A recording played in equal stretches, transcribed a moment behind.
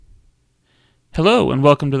Hello, and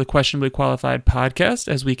welcome to the Questionably Qualified podcast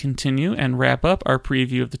as we continue and wrap up our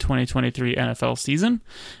preview of the 2023 NFL season.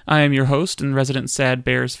 I am your host and resident Sad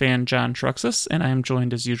Bears fan, John Truxas, and I am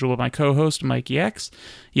joined as usual by my co-host, Mike Yax.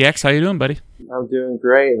 Yax, how you doing, buddy? I'm doing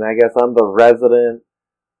great, and I guess I'm the resident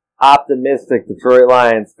optimistic Detroit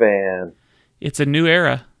Lions fan. It's a new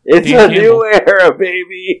era. It's a new era,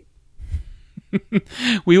 baby!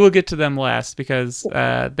 We will get to them last because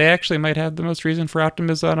they actually might have the most reason for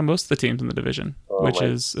optimism out of most of the teams in the division, which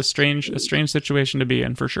is a strange situation to be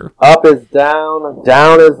in for sure. Up is down,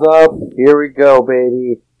 down is up. Here we go,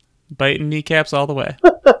 baby. Biting kneecaps all the way.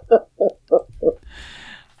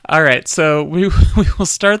 All right, so we will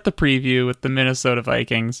start the preview with the Minnesota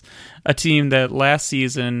Vikings, a team that last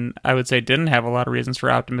season I would say didn't have a lot of reasons for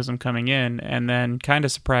optimism coming in, and then kind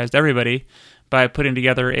of surprised everybody by putting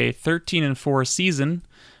together a 13-4 season,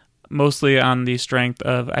 mostly on the strength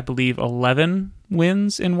of, I believe, 11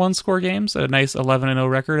 wins in one-score games, a nice 11-0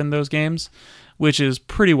 record in those games, which is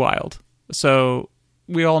pretty wild. So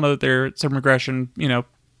we all know that there's some regression,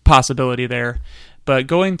 possibility there. But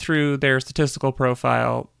going through their statistical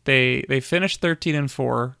profile, they finished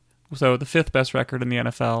 13-4, so the fifth best record in the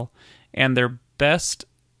NFL, and their best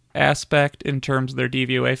aspect in terms of their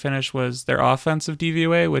DVOA finish was their offensive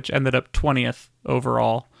DVOA, which ended up 20th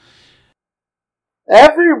overall.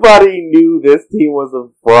 Everybody knew this team was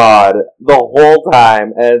a fraud the whole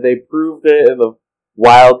time, and they proved it in the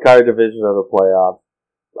wild card division of the playoffs.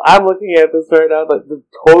 I'm looking at this right now, the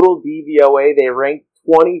total DVOA, they ranked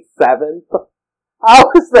 27th.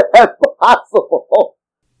 How is that possible?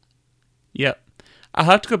 Yep. I'll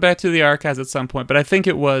have to go back to the archives at some point, but I think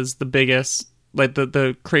it was the biggest, like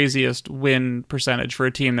the craziest win percentage for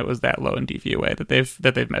a team that was that low in DVOA that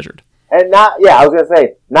they've measured. And I was going to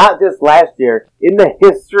say, not just last year, in the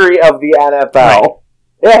history of the NFL.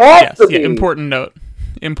 Right. It has to be. Yeah, important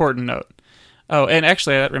note. Oh, and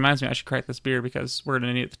actually, that reminds me, I should crack this beer because we're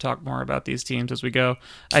going to need to talk more about these teams as we go.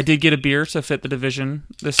 I did get a beer to fit the division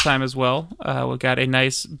this time as well. We got a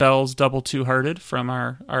nice Bell's Double Two Hearted from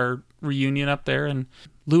our reunion up there in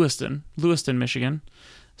Lewiston, Michigan.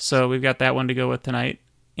 So we've got that one to go with tonight.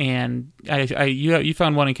 And you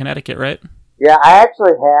found one in Connecticut, right? Yeah, I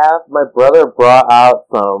actually have. My brother brought out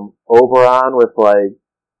some Oberon with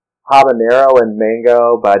habanero and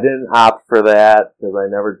mango, but I didn't opt for that because I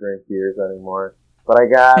never drink beers anymore. But I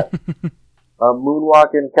got a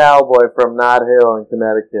Moonwalking Cowboy from Knott Hill in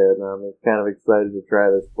Connecticut, and I'm kind of excited to try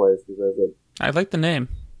this place because I like the name.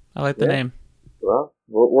 Name. Well,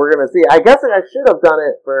 we're going to see. I guess I should have done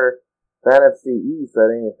it for the NFC East. I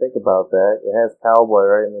didn't even think about that. It has Cowboy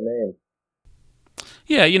right in the name.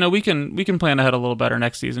 Yeah, we can plan ahead a little better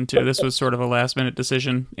next season too. This was sort of a last minute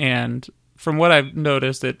decision, and from what I've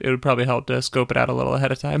noticed, it would probably help to scope it out a little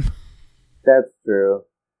ahead of time. That's true.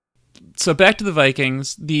 So back to the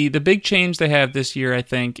Vikings. The big change they have this year, I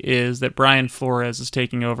think, is that Brian Flores is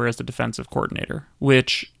taking over as the defensive coordinator,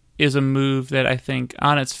 which is a move that I think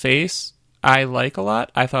on its face I like a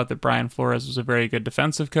lot. I thought that Brian Flores was a very good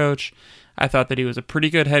defensive coach. I thought that he was a pretty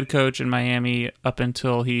good head coach in Miami up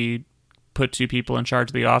until he put two people in charge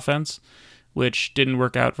of the offense, which didn't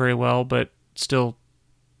work out very well, but still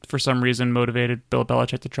for some reason motivated Bill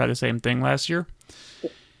Belichick to try the same thing last year.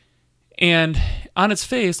 And on its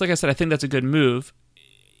face, like I said, I think that's a good move.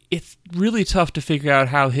 It's really tough to figure out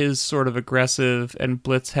how his sort of aggressive and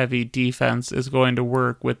blitz-heavy defense is going to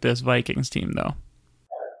work with this Vikings team, though.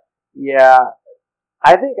 Yeah,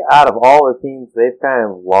 I think out of all the teams, they've kind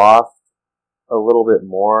of lost a little bit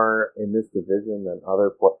more in this division than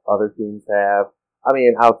other teams have. I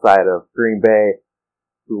mean, outside of Green Bay,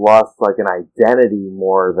 who lost an identity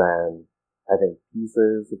more than, I think,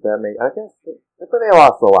 pieces, if that makes, I guess, but they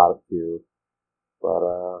lost a lot too.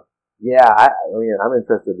 But, yeah, I mean, I'm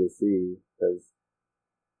interested to see, because,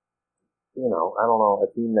 I don't know,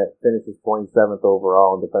 a team that finishes 27th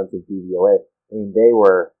overall in defensive DVOA, I mean, they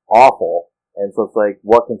were awful, and so it's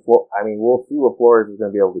we'll see what Flores is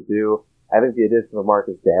going to be able to do. I think the addition of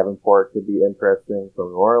Marcus Davenport could be interesting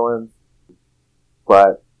from New Orleans,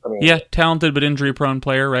 but, I mean... Yeah, talented but injury-prone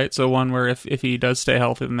player, right? So one where if he does stay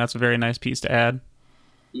healthy, then that's a very nice piece to add.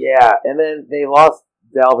 Yeah, and then they lost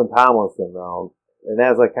Dalvin Tomlinson, though, and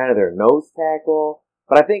that's kind of their nose tackle,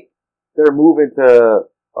 but I think they're moving to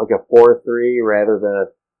a 4-3 rather than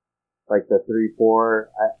the 3-4.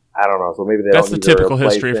 I don't know, so maybe they That's don't need the typical to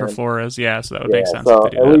replace history him. for Flores, yeah, so that would make sense. So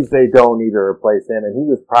at least they don't need to replace him, and he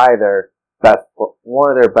was probably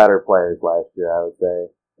one of their better players last year, I would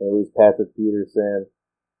say. They lose Patrick Peterson,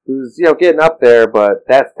 who's, getting up there, but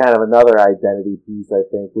that's kind of another identity piece, I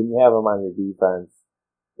think. When you have him on your defense,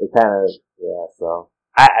 it kind of, so.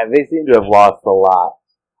 They seem to have lost a lot.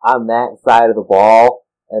 on that side of the ball,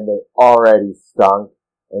 and they already stunk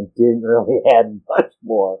and didn't really add much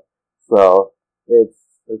more. So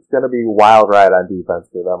it's going to be a wild ride on defense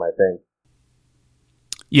for them, I think.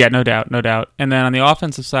 Yeah, no doubt. And then on the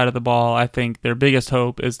offensive side of the ball, I think their biggest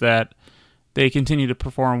hope is that they continue to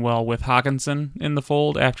perform well with Hawkinson in the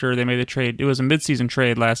fold after they made the trade. It was a midseason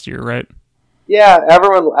trade last year, right? Yeah, there's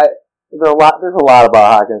a lot about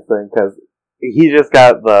Hawkinson because he just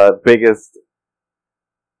got the biggest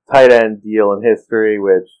tight end deal in history,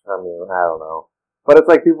 which, I mean, I don't know. But it's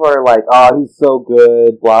like people are like, oh, he's so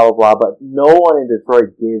good, blah, blah, blah. But no one in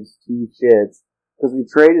Detroit gives two shits because we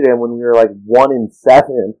traded him when we were like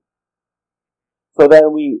 1-7. So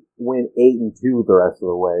then we went 8-2 the rest of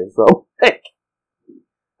the way. So,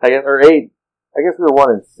 I guess, or 8. I guess we were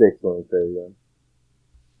 1-6 when we traded him.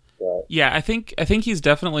 But. Yeah, I think he's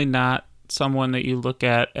definitely not someone that you look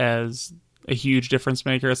at as a huge difference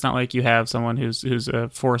maker. It's not like you have someone who's a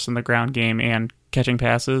force in the ground game and catching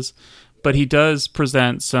passes. But he does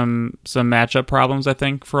present some matchup problems, I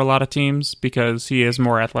think, for a lot of teams because he is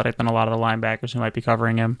more athletic than a lot of the linebackers who might be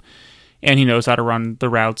covering him. And he knows how to run the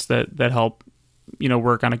routes that help,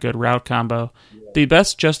 work on a good route combo. Yeah. The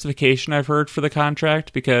best justification I've heard for the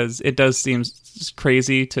contract, because it does seem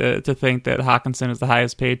crazy to think that Hawkinson is the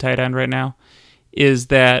highest paid tight end right now, is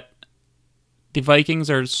that the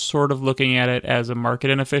Vikings are sort of looking at it as a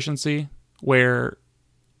market inefficiency where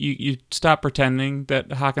you stop pretending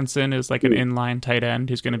that Hawkinson is like an inline tight end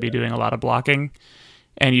who's going to be doing a lot of blocking,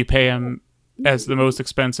 and you pay him as the most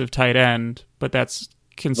expensive tight end, but that's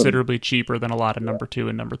considerably cheaper than a lot of number 2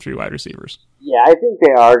 and number 3 wide receivers. Yeah, I think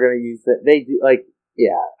they are going to use it. They do,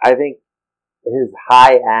 I think his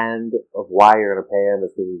high end of why you're going to pay him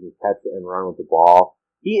is because he can catch it and run with the ball.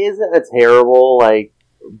 He isn't a terrible,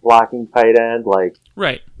 blocking tight end.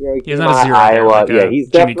 Right. He's not a zero Iowa. He's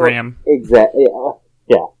Jimmy Graham. Exactly.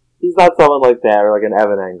 Yeah. He's not someone like that, or like an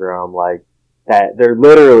Evan Engram, that. They're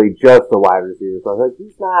literally just a wide receiver. So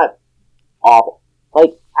he's not awful.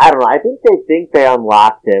 I don't know. I think they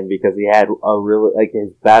unlocked him because he had a really,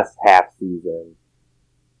 his best half season.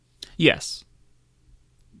 Yes.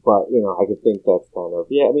 But, I could think that's kind of,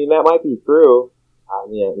 that might be true. I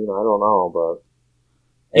don't know, but.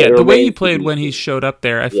 Yeah, the way he played when he showed up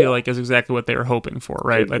there, I feel like is exactly what they were hoping for,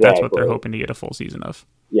 right? Exactly. That's what they're hoping to get a full season of.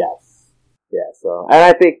 Yes. Yeah, so, and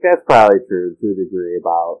I think that's probably true to a degree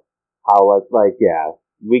about how,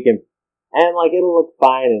 we can, and, it'll look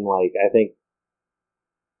fine, and, I think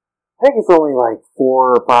it's only,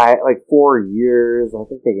 4 or 5, 4 years. I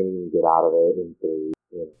think they can even get out of it in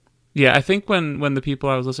 3. Yeah, I think when the people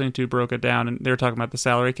I was listening to broke it down, and they were talking about the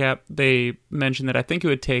salary cap, they mentioned that I think it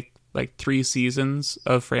would take, 3 seasons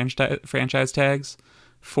of franchise tags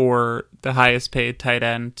for the highest paid tight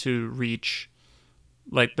end to reach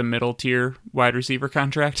the middle tier wide receiver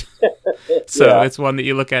contract. So yeah. It's one that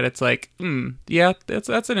you look at, it's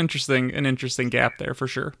that's an interesting gap there for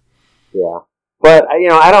sure. Yeah. But I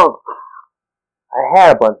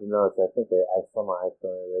had a bunch of notes. I think I somehow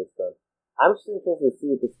accidentally erased them. I'm just interested to see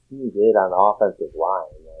what this team did on the offensive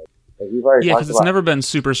line. Because it's never been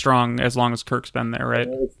super strong as long as Kirk's been there, right?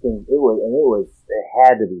 It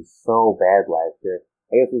had to be so bad last year.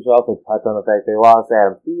 I guess we should also touch on the fact they lost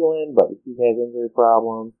Adam Thielen, but he has injury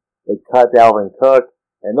problems. They cut Dalvin Cook,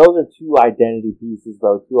 and those are 2 identity pieces,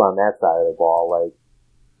 though, too, on that side of the ball. I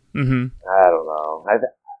don't know.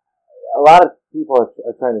 A lot of people are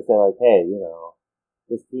trying to say, hey,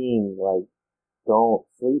 this team, don't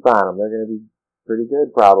sleep on them. They're going to be pretty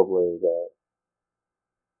good, probably, but.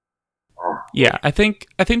 Yeah, I think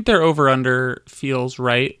their over-under feels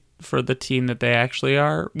right for the team that they actually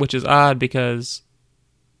are, which is odd because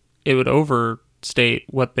it would overstate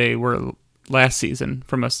what they were last season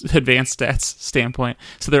from an advanced stats standpoint.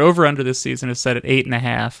 So their over-under this season is set at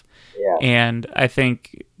 8.5. Yeah. And I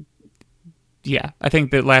think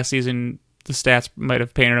that last season the stats might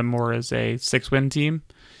have painted them more as a 6-win team.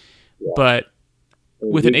 Yeah. But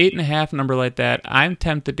with an 8.5 number like that, I'm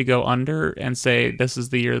tempted to go under and say this is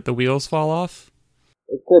the year that the wheels fall off.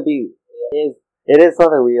 It could be. It is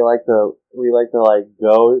something we like to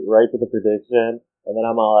go right to the prediction, and then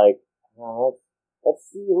I'm all let's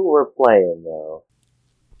see who we're playing though,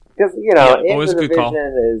 because in the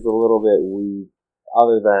division is a little bit weak,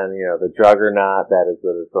 other than the juggernaut that is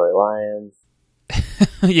the Detroit Lions.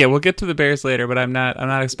 Yeah, we'll get to the Bears later, but I'm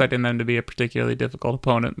not expecting them to be a particularly difficult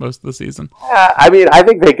opponent most of the season. I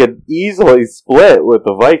think they could easily split with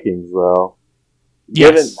the Vikings, though.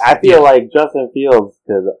 Yes. I feel like Justin Fields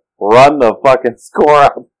could run the fucking score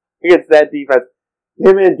out against that defense.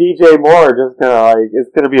 Him and DJ Moore are just gonna it's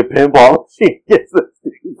gonna be a pinball machine against this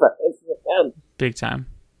defense, man. Big time.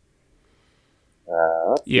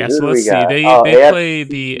 Yeah, who so do let's we see. got? They AFC play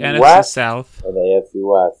the NFC West South. and the AFC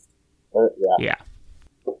West. Yeah.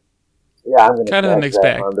 Yeah, I'm gonna Kind of a catch mixed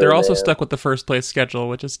that bag. under, They're also man. stuck with the first place schedule,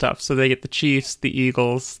 which is tough. So they get the Chiefs, the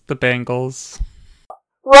Eagles, the Bengals,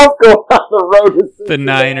 Rough going on the road to Cincinnati. the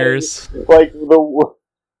Niners. Like the.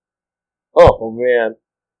 Oh man,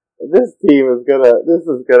 this team is gonna. This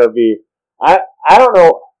is gonna be. I don't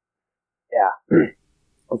know. Yeah,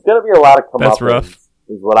 it's gonna be a lot of comeuppance. That's rough.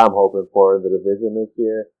 Is what I'm hoping for in the division this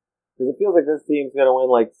year, because it feels like this team's gonna win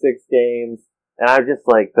like 6 games, and I'm just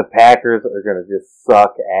like the Packers are gonna just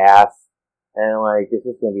suck ass, and like it's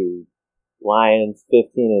just gonna be Lions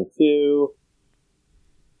 15-2.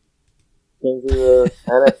 Kings of the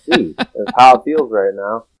NFC. That's how it feels right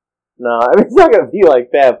now. No, I mean it's not gonna be like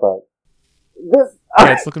that, but this.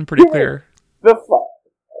 Yeah, it's looking pretty clear.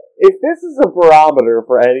 If this is a barometer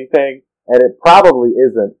for anything, and it probably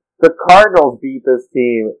isn't, the Cardinals beat this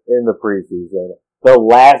team in the preseason, the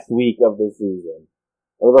last week of the season,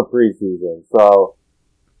 of the preseason. So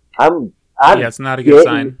I'm yeah, it's not a good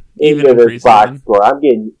sign. Even into in this box score. I'm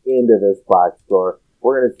getting into this box score.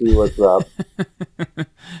 We're gonna see what's up.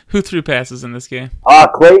 Who threw passes in this game?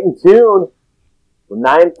 Clayton Tune,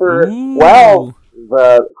 9 for 12.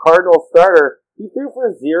 The Cardinals starter. He threw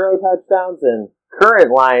for 0 touchdowns, and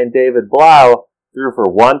current Lion David Blau threw for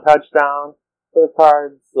 1 touchdown for the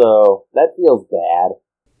Cards. So that feels bad.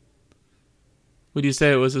 Would you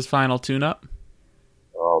say it was his final tune-up?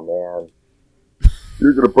 Oh man,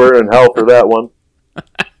 you're gonna burn in hell for that one.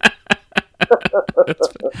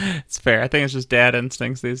 It's fair. I think it's just dad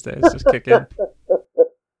instincts these days. Just kick in.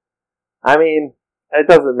 I mean, it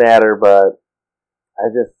doesn't matter, but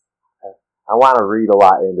I want to read a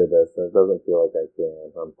lot into this, and it doesn't feel like I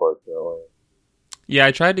can, unfortunately. Yeah,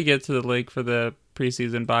 I tried to get to the link for the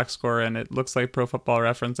preseason box score, and it looks like Pro Football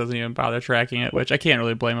Reference doesn't even bother tracking it, which I can't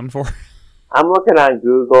really blame them for. I'm looking on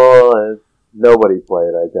Google, and nobody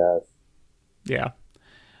played, I guess. Yeah.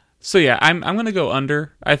 So yeah, I'm gonna go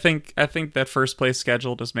under. I think that first place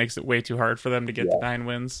schedule just makes it way too hard for them to get to 9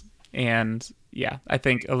 wins. And yeah, I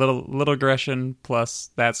think a little aggression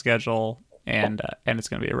plus that schedule, and it's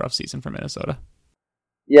gonna be a rough season for Minnesota.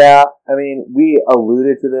 Yeah, I mean, we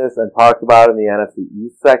alluded to this and talked about it in the NFC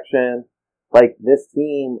East section. Like, this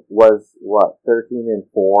team was,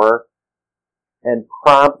 13-4, and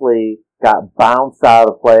promptly got bounced out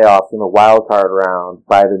of the playoffs in the wild card round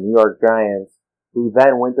by the New York Giants, who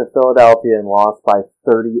then went to Philadelphia and lost by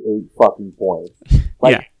 38 fucking points.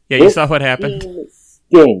 Like, yeah, you saw what happened. Team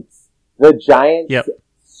stinks. The Giants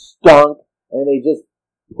stunk, and they just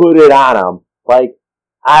put it on them. Like,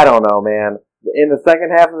 I don't know, man. In the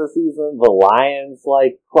second half of the season, the Lions,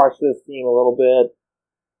 crushed this team a little bit.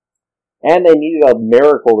 And they needed a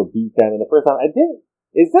miracle to beat them in the first time.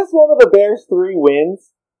 Is this one of the Bears' 3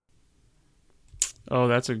 wins? Oh,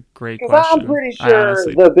 that's a great question. I'm pretty sure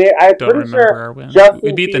our win.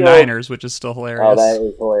 We beat the Niners, which is still hilarious. Oh, that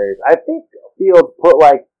is hilarious. I think Fields put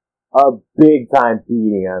a big time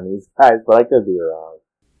beating on these guys, but I could be wrong.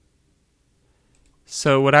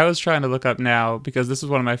 So what I was trying to look up now, because this is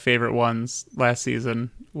one of my favorite ones last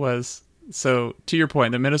season, was, so to your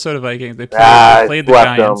point, the Minnesota Vikings, they played the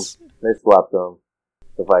Giants. They swept them.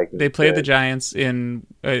 The Vikings. They played the Giants in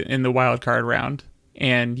the wild card round,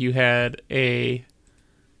 and you had a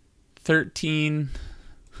 13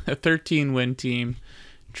 win team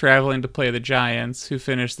traveling to play the Giants, who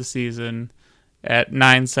finished the season at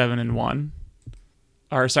 9-7-1.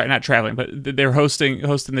 Or sorry, not traveling, but they're hosting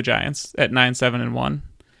the Giants at 9-7-1,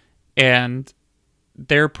 and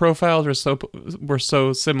their profiles were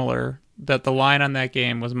so similar that the line on that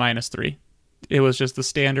game was -3. It was just the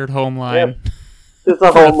standard home line. Yep. Just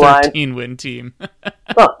a home line. 13-win team.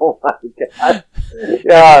 Oh my god!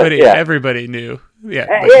 Everybody knew. Yeah,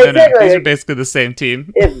 exactly. These are basically the same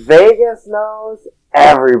team. If Vegas knows,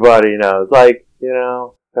 everybody knows.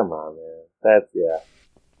 Come on, man.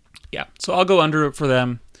 Yeah, so I'll go under it for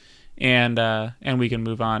them, and we can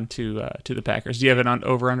move on to the Packers. Do you have an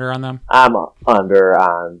over/under on them? I'm under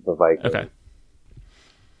on the Vikings.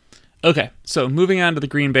 Okay, so moving on to the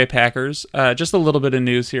Green Bay Packers. Just a little bit of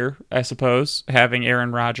news here, I suppose, having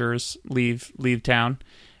Aaron Rodgers leave town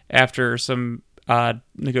after some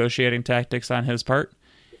negotiating tactics on his part.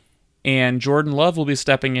 And Jordan Love will be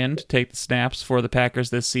stepping in to take the snaps for the Packers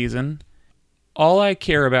this season. All I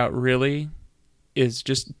care about, really, is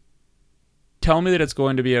just tell me that it's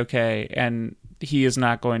going to be okay, and he is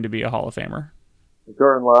not going to be a Hall of Famer.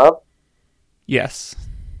 Jordan Love? Yes.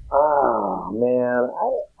 Oh, man.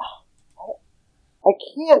 I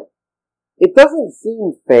can't. It doesn't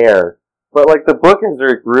seem fair, but the book is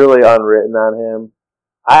really unwritten on him.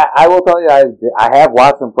 I will tell you, I have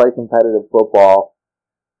watched him play competitive football.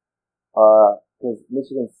 Because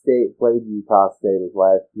Michigan State played Utah State his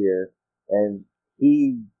last year, and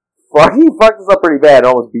he fucked us up pretty bad,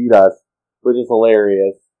 almost beat us, which is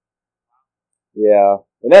hilarious. Yeah.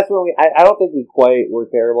 And that's when I don't think we quite were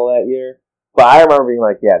terrible that year, but I remember being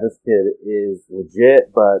like, yeah, this kid is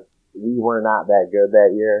legit, but we were not that good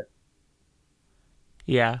that year.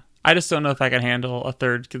 Yeah. I just don't know if I can handle a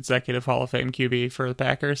third consecutive Hall of Fame QB for the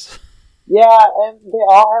Packers. Yeah, and they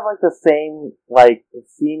all have like the same, like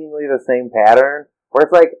seemingly the same pattern, where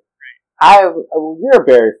it's like, you're a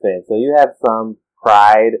Bears fan, so you have some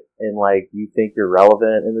pride in like you think you're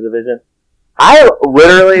relevant in the division. I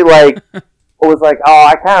literally was like, oh,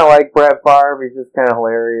 I kind of like Brett Favre. He's just kind of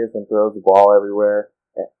hilarious and throws the ball everywhere.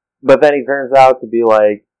 But then he turns out to be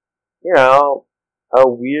like, you know, a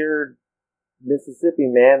weird Mississippi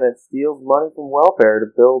man that steals money from welfare to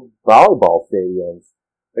build volleyball stadiums.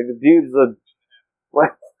 Like, the dude's a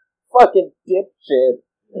fucking dipshit.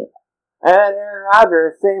 And Aaron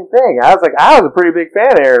Rodgers, same thing. I was a pretty big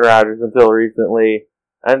fan of Aaron Rodgers until recently.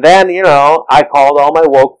 And then, you know, I called all my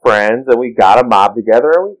woke friends and we got a mob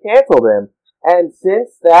together and we canceled him. And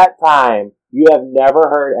since that time, you have never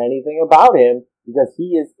heard anything about him because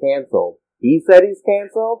he is canceled. He said he's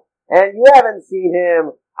canceled, and you haven't seen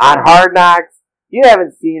him on Hard Knocks. You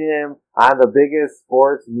haven't seen him on the biggest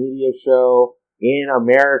sports media show in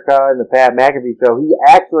America, in the Pat McAfee show. He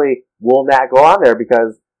actually will not go on there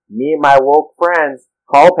because me and my woke friends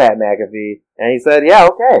called Pat McAfee, and he said, yeah,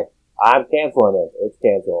 okay, I'm canceling it. It's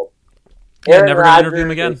canceled. Yeah, Aaron never gonna interview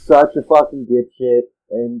him again. Is such a fucking dipshit,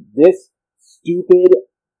 and this stupid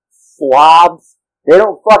slobs, they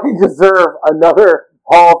don't fucking deserve another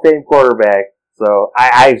Hall of Fame quarterback. So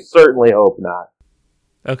I certainly hope not.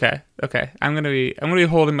 Okay. I'm gonna be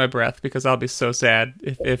holding my breath because I'll be so sad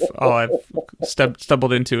if all I've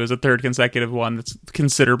stumbled into is a third consecutive one that's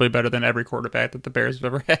considerably better than every quarterback that the Bears have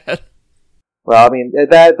ever had. Well, I mean,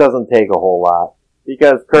 that doesn't take a whole lot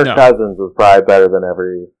because Kirk Cousins was probably better than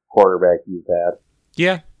every quarterback you've had.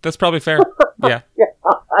 Yeah, that's probably fair. Yeah. Yeah,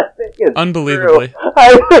 I think it's unbelievably true.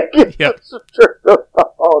 I think it's true.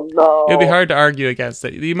 Oh no. It'd be hard to argue against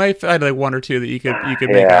it. You might find like one or two that you could make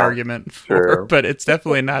an argument for, true. But it's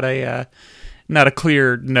definitely not a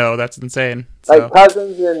clear no. That's insane. So. Like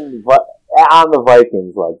Cousins on the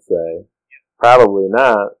Vikings, let's say. Probably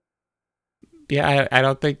not. Yeah, I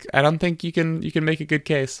don't think you can make a good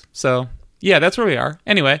case. So yeah, that's where we are.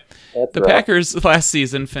 Anyway, the Packers last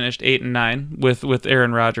season finished 8-9 with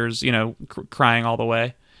Aaron Rodgers, you know, crying all the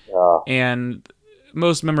way. And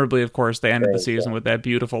most memorably, of course, they ended the season with that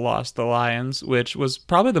beautiful loss to the Lions, which was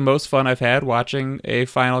probably the most fun I've had watching a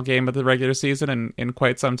final game of the regular season in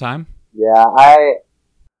quite some time. Yeah, I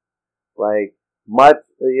like much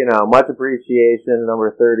appreciation.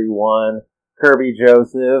 Number 31, Kirby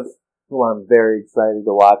Joseph, who I'm very excited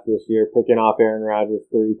to watch this year, picking off Aaron Rodgers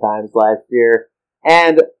 3 times last year,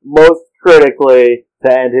 and most critically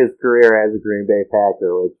to end his career as a Green Bay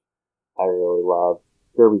Packer, which I really love.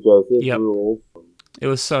 Kirby Joseph rules. It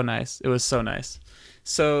was so nice.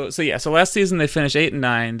 So last season they finished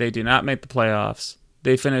 8-9. They do not make the playoffs.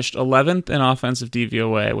 They finished 11th in offensive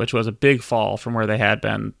DVOA, which was a big fall from where they had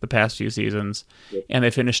been the past few seasons. Yep. And they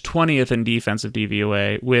finished 20th in defensive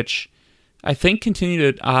DVOA, which I think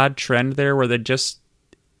continued an odd trend there where they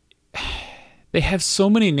have so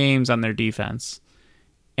many names on their defense,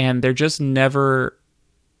 and they're just never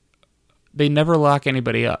lock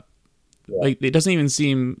anybody up. Like, it doesn't even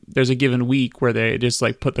seem there's a given week where they just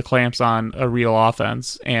like put the clamps on a real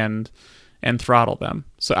offense and throttle them.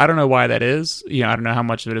 So I don't know why that is. You know, I don't know how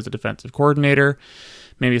much of it is a defensive coordinator.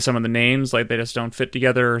 Maybe some of the names, like, they just don't fit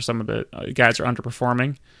together, or some of the guys are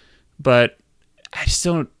underperforming. But I just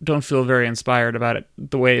don't feel very inspired about it,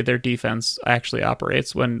 the way their defense actually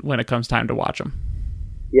operates when it comes time to watch them.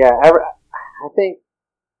 Yeah, I think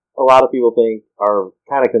a lot of people are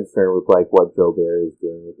kind of concerned with like what Joe Barry is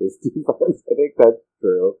doing with this defense. I think that's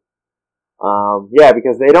true.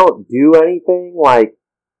 Because they don't do anything like,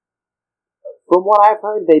 from what I've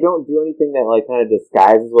heard, they don't do anything that like kind of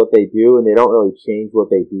disguises what they do, and they don't really change what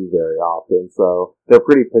they do very often. So they're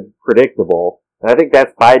pretty predictable, and I think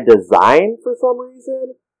that's by design for some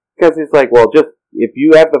reason. Because it's like, well, just if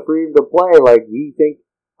you have the freedom to play, like, we think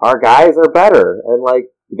our guys are better, and like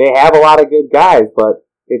they have a lot of good guys, but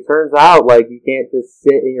it turns out, like, you can't just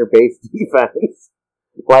sit in your base defense,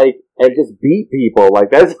 like, and just beat people. Like,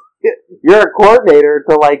 that's, you're a coordinator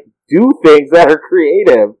to, like, do things that are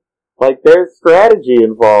creative. Like, there's strategy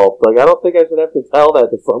involved. Like, I don't think I should have to tell that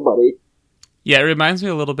to somebody. Yeah, it reminds me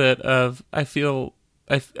a little bit of, I feel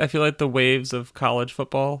I feel like the waves of college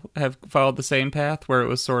football have followed the same path, where it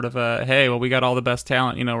was sort of a, hey, well, we got all the best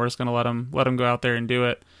talent, we're just going to let them go out there and do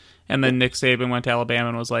it. And then Nick Saban went to Alabama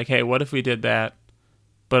and was like, hey, what if we did that,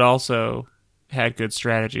 but also had good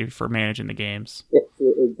strategy for managing the games?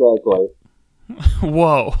 Exactly.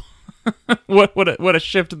 Whoa. what a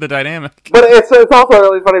shift in the dynamic. But it's also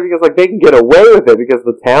really funny because like they can get away with it because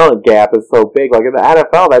the talent gap is so big. Like in the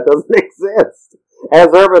NFL, that doesn't exist. As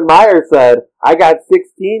Urban Meyer said, I got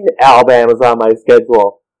 16 Alabamas on my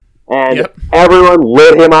schedule, and everyone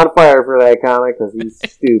lit him on fire for that comment because he's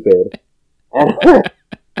stupid.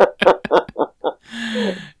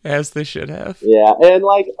 As they should have. Yeah, and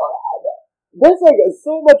like there's like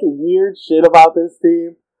so much weird shit about this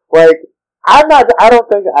team. Like I don't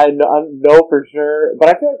think I know for sure, but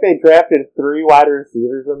I feel like they drafted 3 wide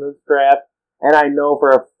receivers in this draft, and I know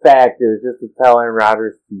for a fact it was just to tell Aaron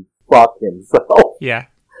Rodgers to fuck himself. Yeah,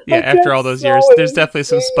 like, after all those years, there's definitely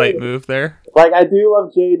some spite move there. Like, I do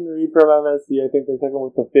love Jaden Reed from MSC. I think they took him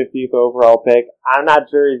with the 50th overall pick. I'm not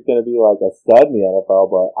sure he's going to be like a stud in the NFL,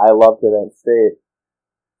 but I love Penn State.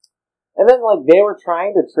 And then, like, they were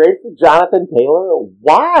trying to trade for Jonathan Taylor.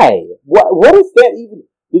 Why? What is that even?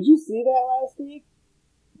 Did you see that last week?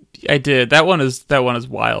 I did. That one is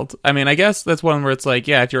wild. I mean, I guess that's one where it's like,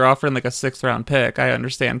 yeah, if you're offering like a 6th round pick, I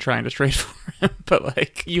understand trying to trade for him. But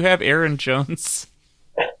like, you have Aaron Jones.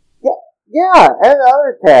 Yeah, and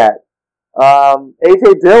another cat,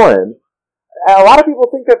 AJ Dillon. A lot of people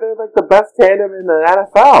think that they're like the best tandem in the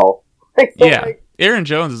NFL. Aaron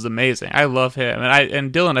Jones is amazing. I love him,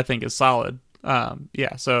 and Dillon I think is solid.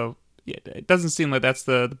 So it doesn't seem like that's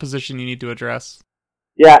the position you need to address.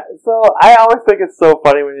 Yeah, so I always think it's so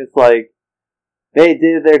funny when it's like, they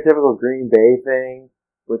did their typical Green Bay thing,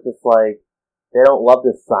 which is like, they don't love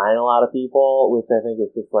to sign a lot of people, which I think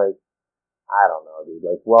is just like, I don't know, dude,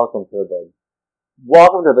 like, welcome to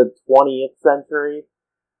the 20th century.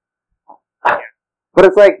 But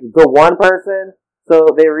it's like, the one person, so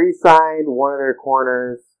they re-signed one of their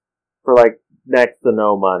corners for like, next to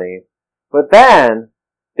no money. But then,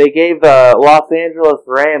 they gave the Los Angeles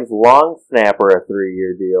Rams long snapper a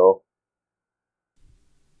 3-year deal.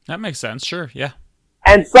 That makes sense, sure, yeah.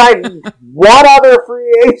 And signed one other free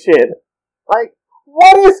agent. Like,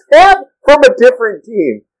 what is that from a different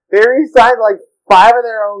team? They re-signed like 5 of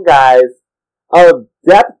their own guys, a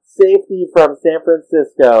depth safety from San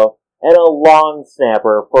Francisco, and a long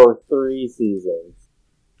snapper for 3 seasons.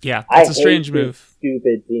 Yeah, it's a strange move.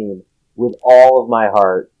 Stupid team with all of my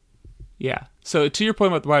heart. Yeah. So to your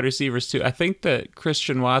point about the wide receivers too, I think that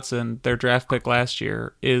Christian Watson, their draft pick last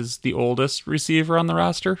year, is the oldest receiver on the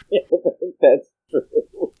roster. That's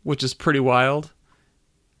true. Which is pretty wild.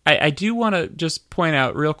 I do want to just point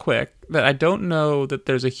out real quick that I don't know that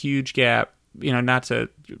there's a huge gap, not to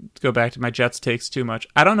go back to my Jets takes too much.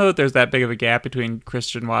 I don't know that there's that big of a gap between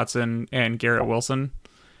Christian Watson and Garrett Wilson.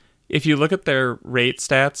 If you look at their rate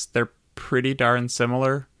stats, they're pretty darn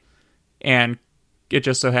similar. And it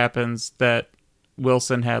just so happens that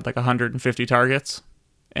Wilson had like 150 targets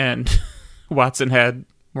and Watson had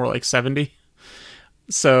more like 70.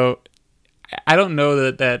 So I don't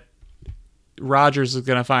know that Rodgers is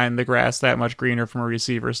going to find the grass that much greener from a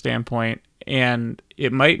receiver standpoint. And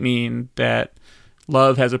it might mean that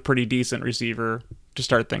Love has a pretty decent receiver to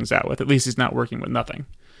start things out with. At least he's not working with nothing.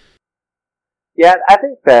 Yeah, I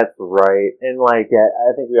think that's right. And like,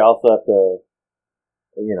 I think we also have to,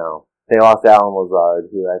 they lost Alan Lazard,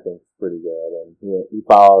 who I think is pretty good, and he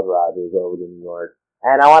followed Rodgers over to New York.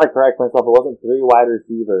 And I want to correct myself, it wasn't 3 wide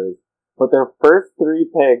receivers, but their first 3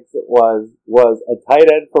 picks was a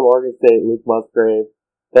tight end from Oregon State, Luke Musgrave,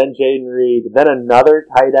 then Jaden Reed, then another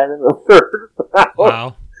tight end in the 3rd round,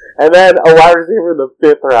 wow, and then a wide receiver in the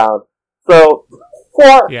 5th round. So, 4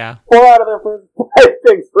 out of their first 5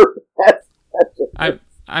 picks were best.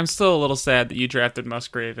 I'm still a little sad that you drafted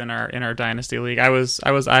Musgrave in our dynasty league. I was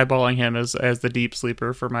eyeballing him as the deep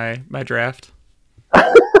sleeper for my draft.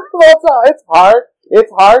 Well, it's hard.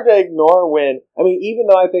 It's hard to ignore when, even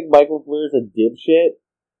though I think Michael Fleur's a dipshit,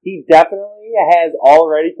 he definitely has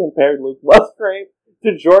already compared Luke Musgrave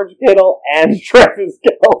to George Kittle and Travis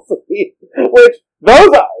Kelce, which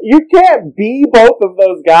you can't be both of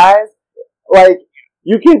those guys. Like,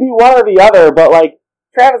 you can be one or the other, but like,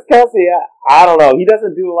 Travis Kelce, I don't know. He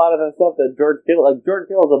doesn't do a lot of the stuff that George Kittle. Like, George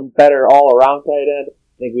Kittle's a better all-around tight end.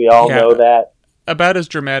 I think we all know that. About as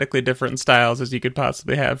dramatically different styles as you could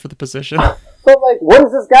possibly have for the position. But like, what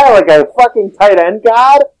is this guy, like a fucking tight end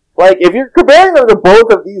god? Like, if you're comparing them to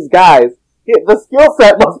both of these guys, the skill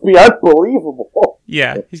set must be unbelievable.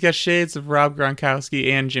 Yeah, he's got shades of Rob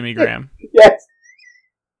Gronkowski and Jimmy Graham. Yes.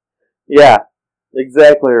 Yeah,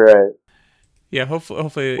 exactly right. Yeah,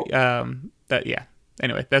 hopefully, that, yeah.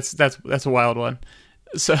 Anyway, that's a wild one.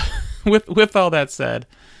 So, with all that said,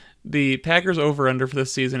 the Packers over-under for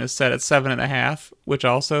this season is set at 7.5, which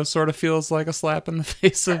also sort of feels like a slap in the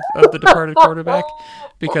face of the departed quarterback,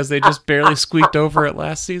 because they just barely squeaked over it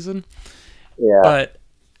last season. Yeah. But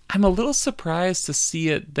I'm a little surprised to see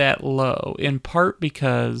it that low, in part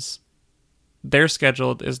because their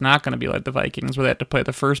schedule is not going to be like the Vikings, where they have to play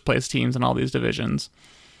the first place teams in all these divisions.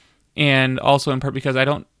 And also in part because I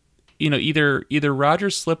don't, either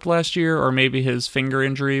Rodgers slipped last year, or maybe his finger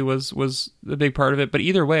injury was a big part of it. But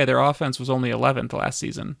either way, their offense was only 11th last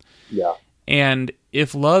season. Yeah. And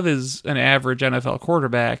if Love is an average NFL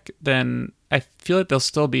quarterback, then I feel like they'll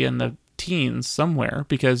still be in the teens somewhere,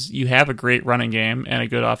 because you have a great running game and a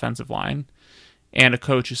good offensive line and a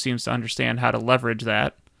coach who seems to understand how to leverage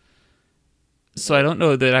that. So I don't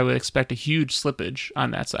know that I would expect a huge slippage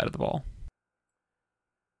on that side of the ball.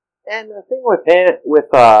 And the thing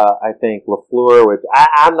with I think LaFleur, which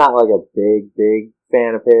I'm not like a big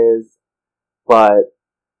fan of his, but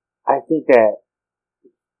I think that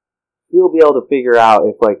he'll be able to figure out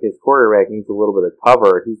if like his quarterback needs a little bit of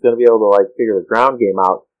cover. He's going to be able to like figure the ground game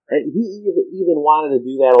out. And he even wanted to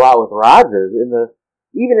do that a lot with Rodgers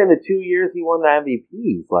even in the 2 years he won the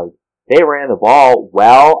MVPs. Like, they ran the ball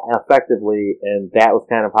well and effectively, and that was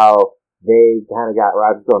kind of how they kind of got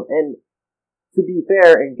Rodgers going. And to be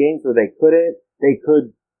fair, in games where they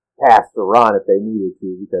could pass the run if they needed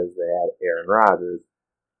to, because they had Aaron Rodgers.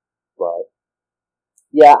 But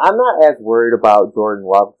yeah, I'm not as worried about Jordan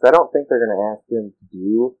Love, because I don't think they're going to ask him to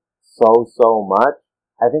do so much.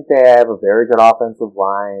 I think they have a very good offensive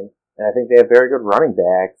line, and I think they have very good running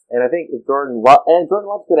backs. And I think if Jordan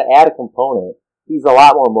Love's going to add a component. He's a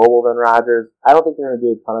lot more mobile than Rodgers. I don't think they're going to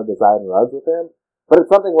do a ton of design runs with him, but it's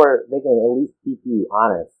something where they can at least keep you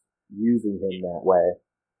honest using him that way.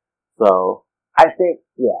 So I think,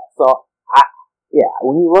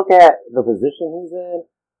 when you look at the position he's in,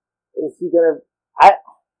 is he going to? I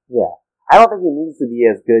don't think he needs to be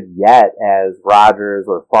as good yet as Rodgers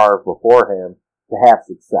or Favre before him to have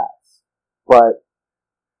success. But,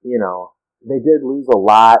 they did lose a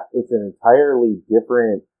lot. It's an entirely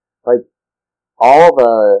different, like, all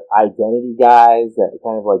the identity guys that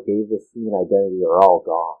kind of like gave this team an identity are all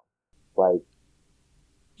gone. Like,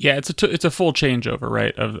 yeah, it's a full changeover,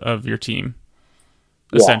 right, of your team,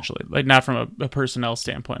 essentially. Like, not from a personnel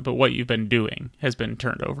standpoint, but what you've been doing has been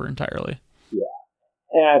turned over entirely. Yeah,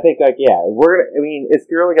 and I think it's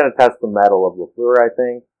really gonna test the mettle of LaFleur, I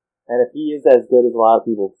think. And if he is as good as a lot of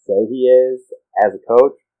people say he is as a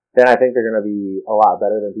coach, then I think they're gonna be a lot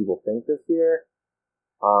better than people think this year.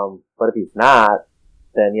 But if he's not,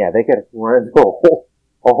 then yeah, they could run into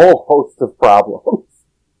a whole host of problems.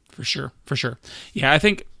 For sure. Yeah, I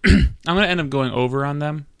think I'm going to end up going over on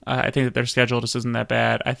them. I think that their schedule just isn't that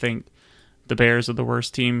bad. I think the Bears are the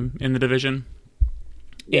worst team in the division.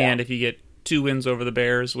 Yeah. And if you get 2 wins over the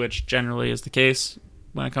Bears, which generally is the case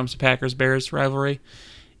when it comes to Packers-Bears rivalry,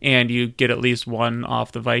 and you get at least 1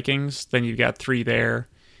 off the Vikings, then you've got 3 there,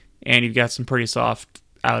 and you've got some pretty soft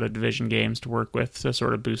out-of-division games to work with to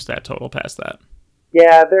sort of boost that total past that.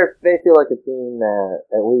 Yeah, they feel like a team that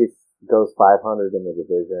at least goes 500 in the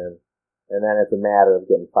division, and then it's a matter of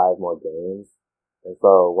getting 5 more games. And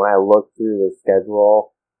so when I look through the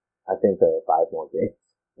schedule, I think there are 5 more games.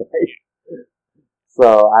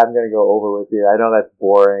 So I'm going to go over with you. I know that's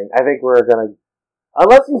boring. I think we're going to,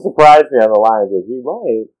 unless you surprise me on the Lions, which you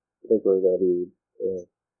might, I think we're going to be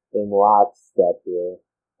in lockstep here.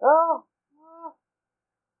 Oh,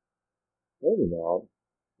 maybe not.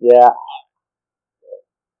 Yeah.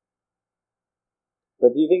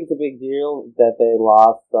 But do you think it's a big deal that they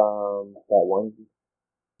lost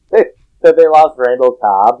that they lost Randall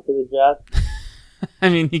Cobb to the Jets? I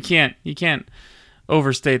mean, you can't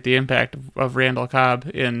overstate the impact of Randall Cobb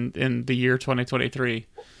in the year 2023.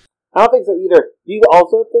 I don't think so either. Do you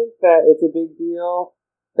also think that it's a big deal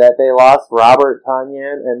that they lost Robert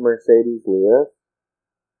Tonyan and Mercedes Lewis?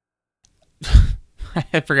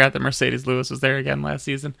 I forgot that Mercedes Lewis was there again last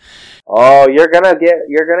season. Oh, you're gonna get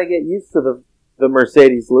used to the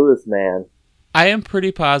Mercedes Lewis man. I am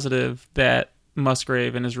pretty positive that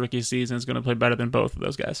Musgrave in his rookie season is going to play better than both of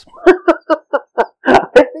those guys.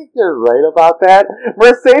 I think you're right about that.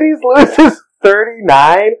 Mercedes Lewis is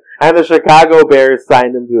 39, and the Chicago Bears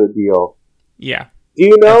signed him to a deal. Yeah. Do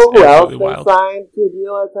you know who else they wild. signed to a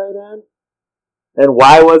deal at tight end? And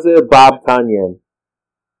why was it Bob Tonyan?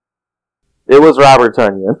 It was Robert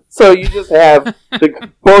Tonyan. So you just have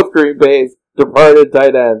both Green Bay's departed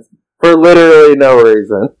tight ends for literally no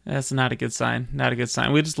reason. That's not a good sign. Not a good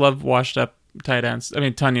sign. We just love washed up tight ends. I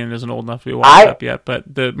mean, Tunyon isn't old enough to be washed up yet, but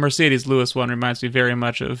the Mercedes Lewis one reminds me very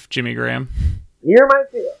much of Jimmy Graham. He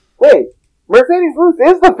reminds me. Wait, Mercedes Lewis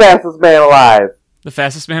is the fastest man alive. The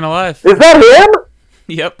fastest man alive. Is that him?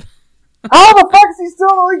 Yep. How the fuck is he still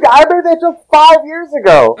in the league? I made that joke 5 years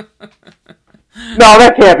ago. No,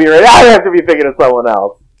 that can't be right. I have to be thinking of someone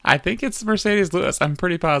else. I think it's Mercedes Lewis. I'm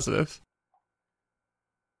pretty positive.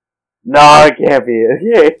 No, it can't be.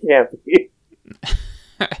 Yeah, it can't be.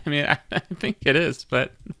 I mean, I think it is,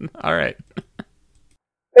 but all right.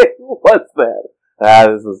 Hey, what's that?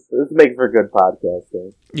 This makes for good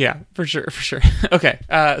podcasting. Yeah, for sure. Okay,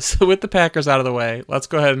 so with the Packers out of the way, let's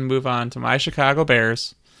go ahead and move on to my Chicago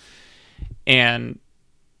Bears. And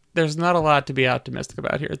there's not a lot to be optimistic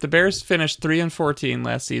about here. The Bears finished 3-14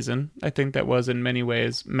 last season. I think that was in many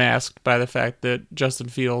ways masked by the fact that Justin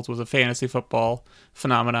Fields was a fantasy football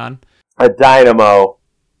phenomenon. A dynamo.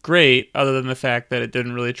 Great, other than the fact that it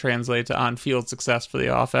didn't really translate to on-field success for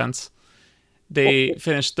the offense. They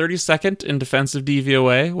finished 32nd in defensive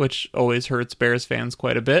DVOA, which always hurts Bears fans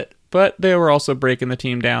quite a bit, but they were also breaking the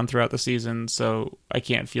team down throughout the season, so I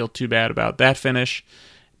can't feel too bad about that finish.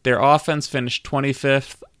 Their offense finished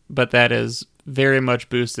 25th, but that is very much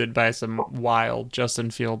boosted by some wild Justin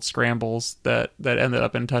Fields scrambles that ended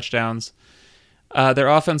up in touchdowns. Their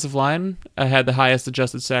offensive line had the highest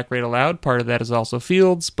adjusted sack rate allowed. Part of that is also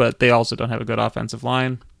Fields, but they also don't have a good offensive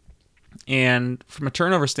line. And from a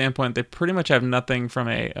turnover standpoint, they pretty much have nothing from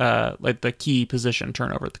a like the key position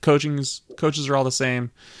turnover. The coaches are all the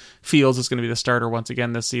same. Fields is going to be the starter once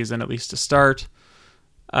again this season, at least to start.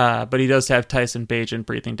 But he does have Tyson Bagent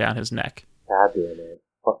breathing down his neck. God damn it.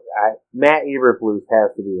 Matt Eberflus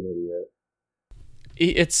has to be an idiot.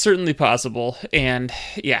 It's certainly possible, and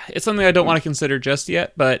yeah, it's something I don't want to consider just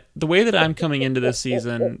yet, but the way that I'm coming into this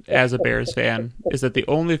season as a Bears fan is that the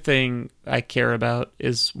only thing I care about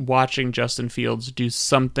is watching Justin Fields do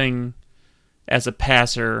something as a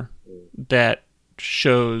passer that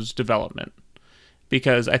shows development.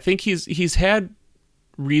 Because I think he's had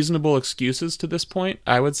reasonable excuses to this point,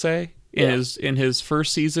 I would say. In his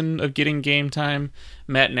first season of getting game time,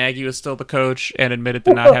 Matt Nagy was still the coach and admitted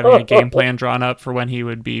to not having a game plan drawn up for when he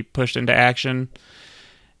would be pushed into action.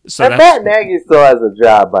 So and Matt Nagy still has a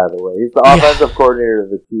job, by the way. He's the offensive coordinator of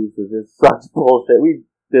the Chiefs, which is such bullshit. We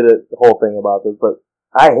did a whole thing about this, but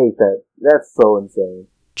I hate that. That's so insane.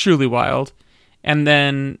 Truly wild. And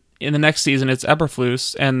then in the next season, it's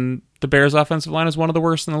Eberflus, and the Bears' offensive line is one of the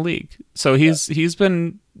worst in the league. So he's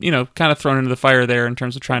been, kind of thrown into the fire there in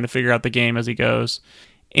terms of trying to figure out the game as he goes.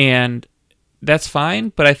 And that's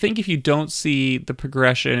fine, but I think if you don't see the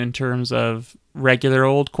progression in terms of regular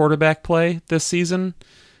old quarterback play this season,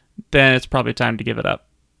 then it's probably time to give it up.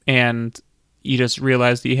 And you just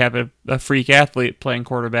realize that you have a freak athlete playing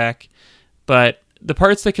quarterback. But the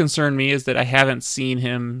parts that concern me is that I haven't seen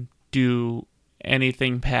him do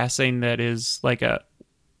anything passing that is like a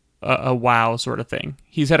wow sort of thing.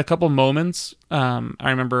 He's had a couple moments. I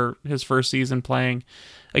remember his first season playing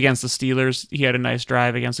against the Steelers. He had a nice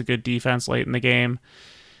drive against a good defense late in the game.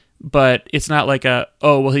 But it's not like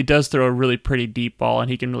he does throw a really pretty deep ball and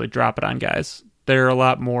he can really drop it on guys. There are a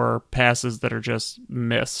lot more passes that are just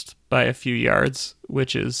missed by a few yards,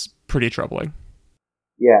 which is pretty troubling.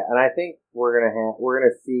 Yeah, and I think we're gonna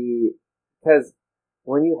see, because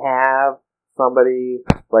when you have somebody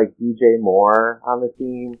like DJ Moore on the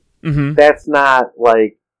team, that's not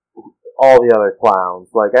like all the other clowns.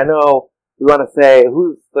 Like, I know we want to say,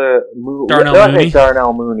 who's the Darnell Mooney?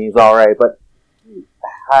 Darnell Mooney's all right, but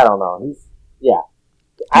I don't know. He's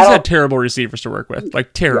had terrible receivers to work with,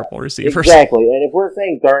 like terrible receivers. Exactly, and if we're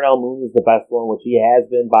saying Darnell Mooney's the best one, which he has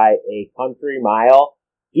been by a country mile,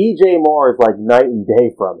 DJ Moore is like night and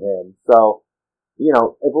day from him. So, if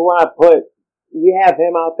we want to we have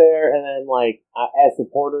him out there, and then as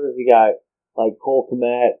supporters, we got like Cole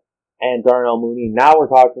Kmet and Darnell Mooney. Now we're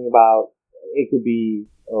talking about it could be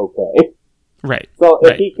okay. Right. So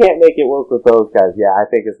if he can't make it work with those guys, I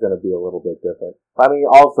think it's going to be a little bit different. I mean,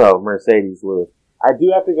 also Mercedes Lewis. I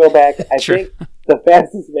do have to go back. I think the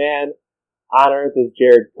fastest man on earth is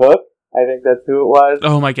Jared Cook. I think that's who it was.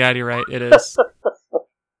 Oh my God, you're right. It is.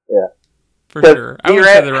 Yeah. For sure. I would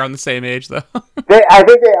say they're around the same age, though. I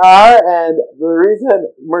think they are, and the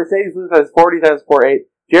reason Mercedes Lewis has 40 times 4.8,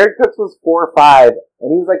 Jared Cook was 4.5,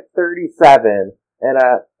 and he was like 37, and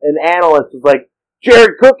an analyst was like,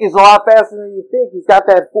 Jared Cook is a lot faster than you think. He's got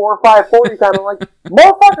that 4.5 40 time. I'm like,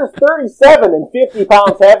 motherfucker's 37 and 50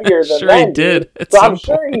 pounds heavier than sure he did. So I'm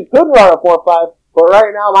sure he could run a 4.5, but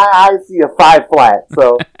right now my eyes see a 5 flat,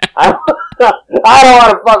 so I don't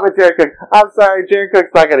want to fuck with Jared Cook. I'm sorry, Jared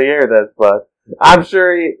Cook's not going to hear this, but I'm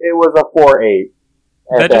sure it was a 4.8.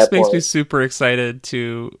 That just makes me super excited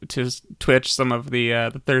to Twitch some of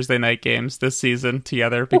the Thursday night games this season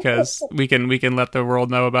together, because we can let the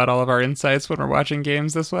world know about all of our insights when we're watching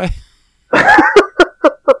games this way.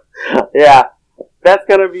 Yeah, that's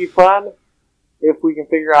gonna be fun if we can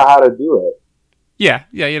figure out how to do it. Yeah,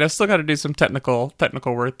 still got to do some technical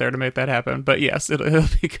work there to make that happen. But yes, it'll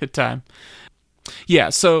be a good time. Yeah,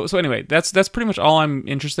 so anyway, that's pretty much all I'm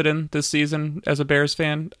interested in this season as a Bears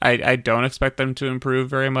fan. I don't expect them to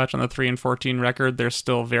improve very much on the 3-14 record. They're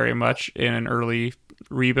still very much in an early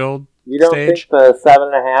rebuild stage. You don't think the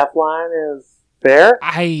 7.5 line is fair?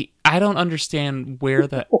 I don't understand where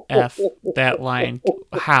the F that line.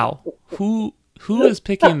 How? Who is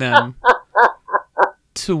picking them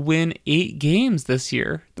to win 8 games this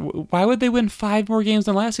year? Why would they win 5 more games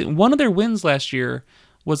than last season? One of their wins last year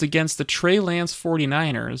was against the Trey Lance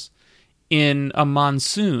 49ers in a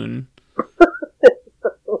monsoon.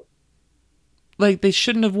 Like, they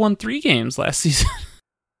shouldn't have won 3 games last season.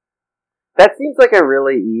 That seems like a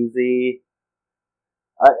really easy,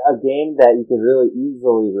 a game that you can really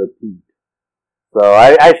easily repeat. So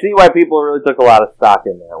I see why people really took a lot of stock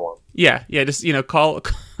in that one. Yeah, just, call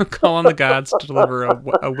on the gods to deliver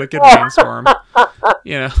a wicked rainstorm.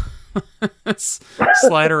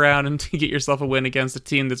 Slide around and get yourself a win against a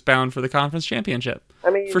team that's bound for the conference championship. I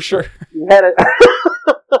mean, for sure. You had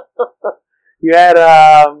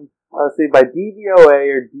let's see, by DVOA,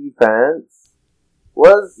 your defense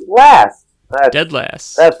was last. Dead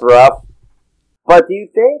last. That's rough. But do you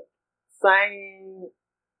think signing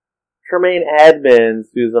Tremaine Edmonds,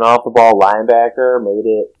 who's an off-the-ball linebacker, made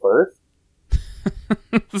it first?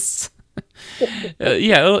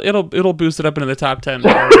 Yeah, it'll boost it up into the top 10.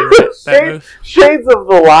 Shades of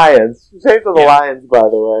the Lions. Shades of the Lions, by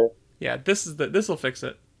the way. Yeah, this will fix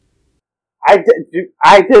it. I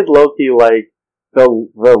did low-key like the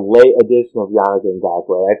late addition of Yannick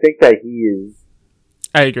Ngakoue. I think that he is.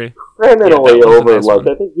 I agree. Criminally overlooked.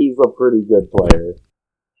 I think he's a pretty good player.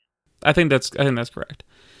 I think that's correct.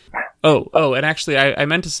 Oh, and actually, I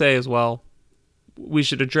meant to say as well, we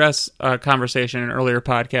should address a conversation in an earlier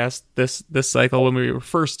podcast this cycle when we were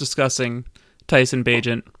first discussing Tyson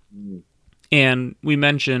Bagent, and we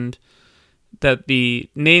mentioned that the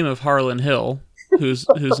name of Harlan Hill, whose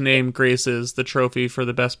name graces the trophy for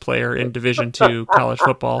the best player in Division II college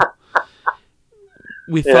football,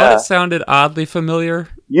 we thought it sounded oddly familiar.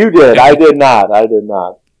 You did. I did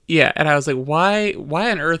not. Yeah, and I was like, why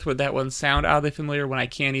on earth would that one sound oddly familiar when I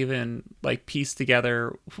can't even piece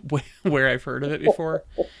together where I've heard of it before?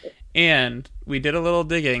 And we did a little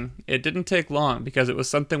digging. It didn't take long because it was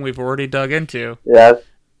something we've already dug into. Yes.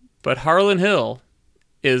 But Harlan Hill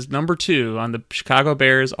is number 2 on the Chicago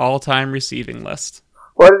Bears all-time receiving list.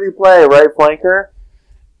 What did he play? Right flanker?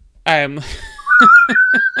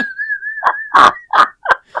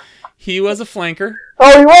 He was a flanker.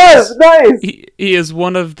 Oh, he was! Nice! He is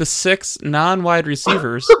one of the 6 non-wide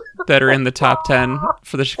receivers that are in the top 10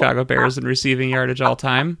 for the Chicago Bears in receiving yardage all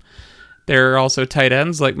time. There are also tight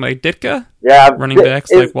ends like Mike Ditka. Yeah. Running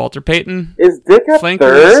backs like Walter Payton. Is Ditka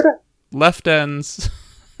flankers, third? Left ends.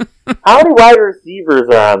 How many wide receivers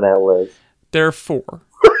are on that list? There are 4.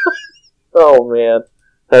 Oh, man.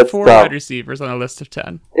 That's 4 tough. wide receivers on a list of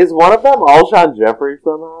 10. Is one of them Alshon Jeffrey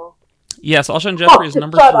somehow? Yes, Alshon Jeffrey is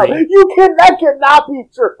number 3. That cannot be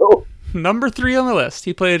true. Number 3 on the list.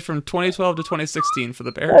 He played from 2012 to 2016 for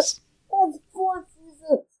the Bears. That's 4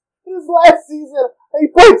 seasons. His last season, he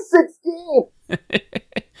played 6 games.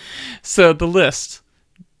 So the list.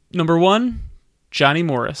 Number 1, Johnny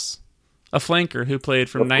Morris, a flanker who played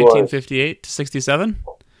from 1958 to 67.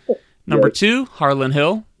 Number 2, Harlan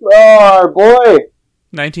Hill. Oh, our boy.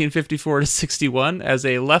 1954 to 61 as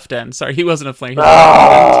a left end. Sorry, he wasn't a flanker.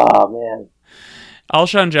 Oh, man.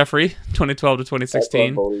 Alshon Jeffrey, 2012 to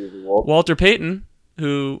 2016. Walter Payton,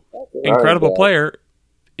 who, incredible player,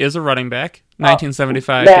 is a running back,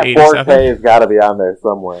 1975 to 87. Matt Forte has got to be on there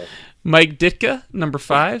somewhere. Mike Ditka, number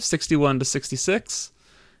 5, 61 to 66.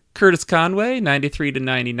 Curtis Conway, 93 to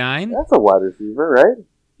 99. That's a wide receiver, right?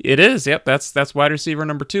 It is, yep. That's wide receiver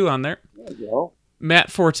number 2 on there. There you go.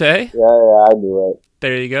 Matt Forte. Yeah, I knew it.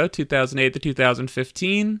 There you go, 2008 to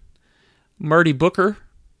 2015. Marty Booker,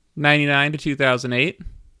 99 to 2008.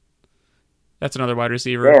 That's another wide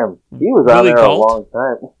receiver. Damn, he was on there a long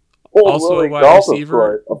time. Also a wide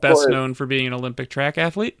receiver, best known for being an Olympic track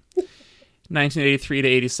athlete. 1983 to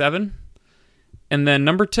 87. And then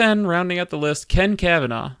number 10, rounding out the list, Ken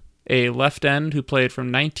Kavanaugh, a left end who played from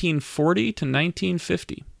 1940 to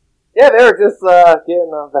 1950. Yeah, they were just getting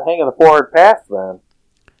the hang of the forward pass then.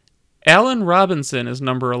 Allen Robinson is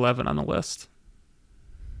number 11 on the list.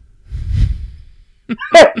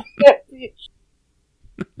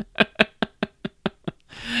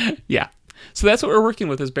 So that's what we're working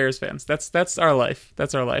with as Bears fans. That's our life.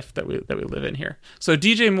 That's our life that we live in here. So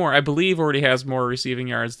DJ Moore, I believe, already has more receiving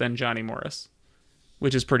yards than Johnny Morris,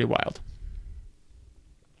 which is pretty wild.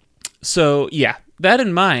 So yeah, that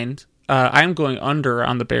in mind, I'm going under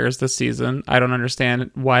on the Bears this season. I don't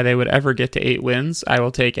understand why they would ever get to 8 wins. I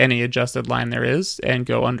will take any adjusted line there is and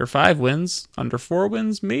go under 5 wins, under 4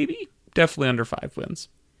 wins, maybe. Definitely under 5 wins.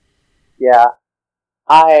 Yeah,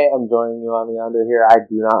 I am joining you on the under here. I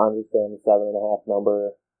do not understand the 7.5 number.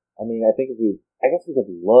 I mean, I guess we could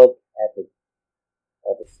look at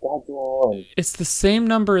the schedule. And it's the same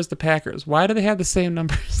number as the Packers. Why do they have the same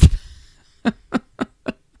numbers?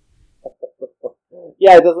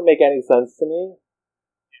 Yeah, it doesn't make any sense to me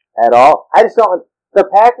at all. I just don't. The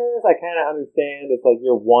Packers, I kind of understand. It's like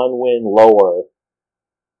you're 1 win lower.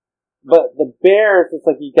 But the Bears, it's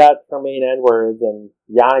like you got Tremaine Edwards and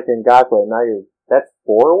Yannick Ngakoue, and now that's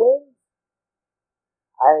 4 wins?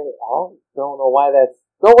 I don't know why that's...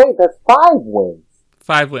 Oh, wait, that's 5 wins.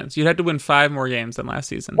 5 wins. You'd have to win 5 more games than last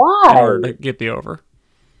season. Why? In order to get the over.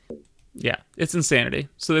 Yeah, it's insanity.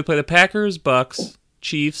 So they play the Packers, Bucks,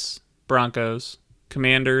 Chiefs, Broncos,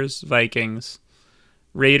 Commanders, Vikings,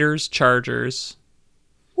 Raiders, Chargers,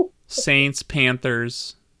 Saints,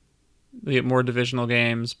 Panthers. They get more divisional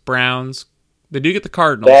games. Browns. They do get the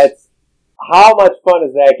Cardinals. How much fun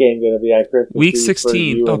is that game going to be on Christmas Week Eve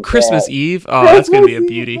 16. Oh, Christmas Eve? Oh, that's going to be a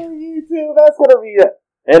beauty. For you too. That's going to be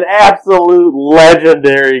an absolute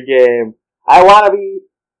legendary game. I want to be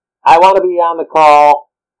on the call.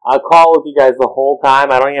 I'll call with you guys the whole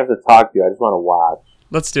time. I don't even have to talk to you. I just want to watch.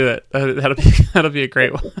 Let's do it. That'll be a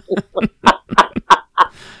great one.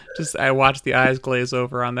 Just I watch the eyes glaze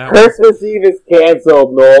over on that Christmas Eve is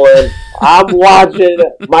canceled, Nolan. I'm watching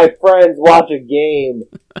my friends watch a game.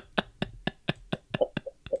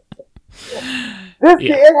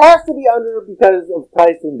 It has to be under because of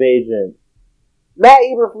Tyson Bagent. Matt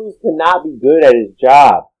Eberflus cannot be good at his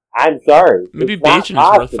job. I'm sorry. Maybe Bagent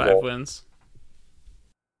is worth 5 wins.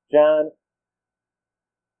 John,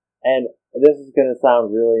 and this is going to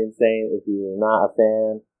sound really insane if you're not a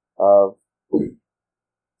fan of...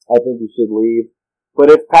 I think you should leave.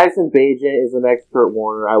 But if Tyson Bagent is the next Kurt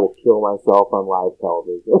Warner, I will kill myself on live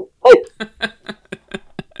television.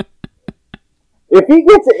 If he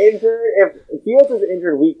gets injured, if he gets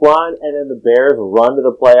injured week 1 and then the Bears run to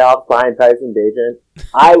the playoffs behind Tyson Bagent,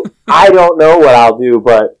 I don't know what I'll do,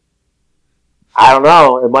 but I don't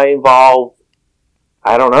know. It might involve,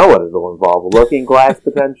 I don't know what it'll involve. A looking glass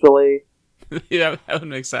potentially. Yeah, that would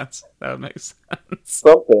make sense.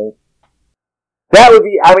 Something. That would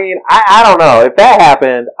be, I mean, I don't know. If that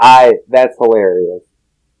happened, that's hilarious.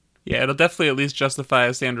 Yeah, it'll definitely at least justify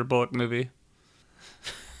a Sandra Bullock movie.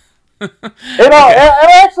 It'll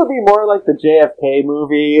actually be more like the JFK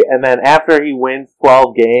movie, and then after he wins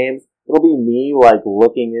 12 games, it'll be me, like,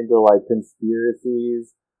 looking into, like,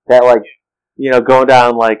 conspiracies that, like, you know, going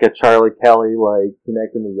down, like, a Charlie Kelly, like,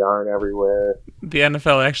 connecting the yarn everywhere. The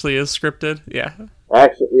NFL actually is scripted? Yeah.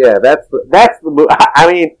 Actually, yeah, that's the movie.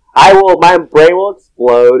 I mean, my brain will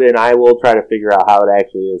explode, and I will try to figure out how it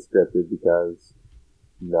actually is scripted, because,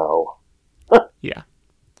 no. Yeah.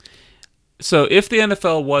 So if the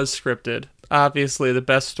NFL was scripted, obviously the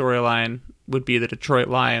best storyline would be the Detroit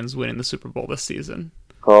Lions winning the Super Bowl this season.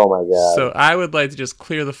 Oh my God. So I would like to just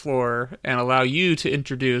clear the floor and allow you to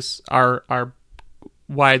introduce our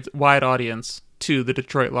wide audience to the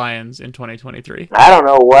Detroit Lions in 2023. I don't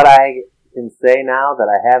know what I can say now that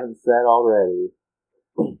I haven't said already.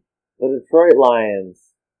 The Detroit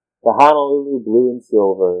Lions, the Honolulu Blue and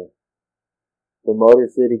Silver, the Motor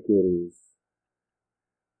City Kitties.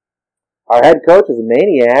 Our head coach is a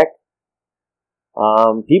maniac.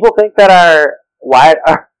 People think that our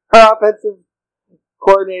offensive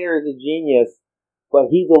coordinator is a genius, but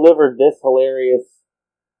he delivered this hilarious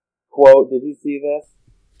quote. Did you see this?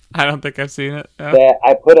 I don't think I've seen it. No. That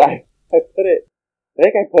I put it. I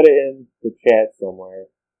think I put it in the chat somewhere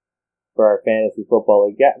for our fantasy football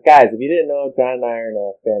league. Guys, if you didn't know, John and I are in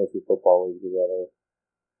a fantasy football league together.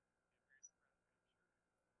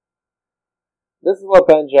 This is what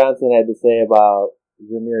Ben Johnson had to say about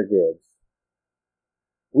Jahmyr Gibbs.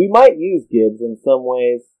 We might use Gibbs in some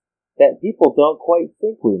ways that people don't quite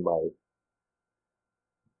think we might.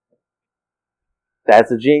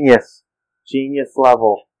 That's a genius. Genius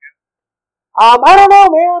level. I don't know,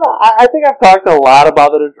 man. I think I've talked a lot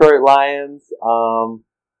about the Detroit Lions.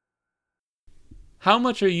 How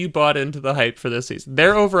much are you bought into the hype for this season?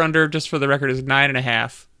 Their over-under, just for the record, is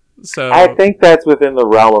 9.5. So I think that's within the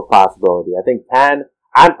realm of possibility. I think 10,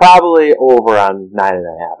 I'm probably over on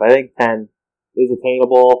 9.5. I think 10 is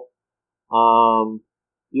attainable.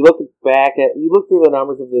 You look at you look through the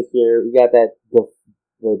numbers of this year, you got that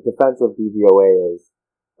the defensive DVOA is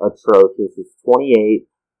atrocious. It's 28.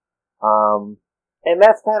 And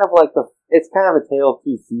that's kind of like it's kind of a tale of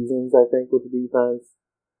two seasons, I think, with the defense,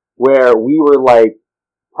 where we were like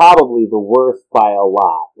probably the worst by a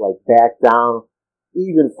lot, like back down,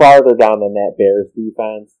 even farther down than that Bears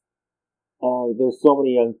defense. And there's so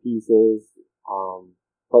many young pieces,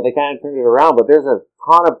 but they kind of turned it around. But there's a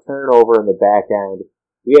ton of turnover in the back end.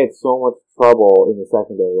 We had so much trouble in the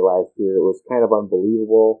secondary last year. It was kind of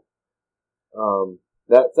unbelievable.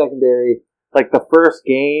 That secondary, like the first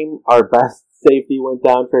game, our best safety went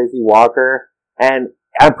down, Tracy Walker, and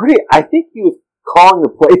I think he was calling the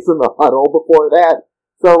plays in the huddle before that.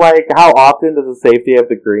 So, like, how often does a safety have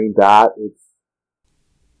the green dot?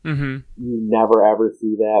 You never ever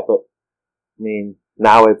see that, but, I mean,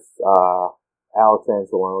 now it's, Alex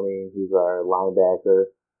Anzalone, who's our linebacker,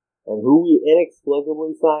 and who we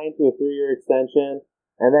inexplicably signed to a 3-year extension,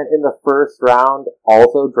 and then in the first round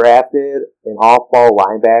also drafted an off-ball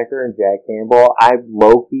linebacker in Jack Campbell. I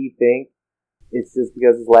low-key think it's just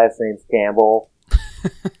because his last name's Campbell.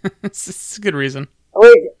 It's a good reason.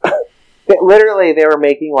 Like, literally, they were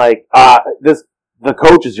making, like, the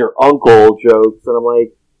coach is your uncle jokes, and I'm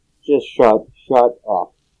like, just shut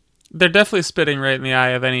up. They're definitely spitting right in the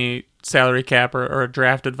eye of any salary cap or a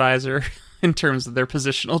draft advisor in terms of their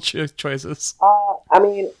positional choices. I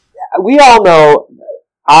mean, we all know,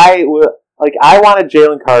 I wanted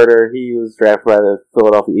Jalen Carter. He was drafted by the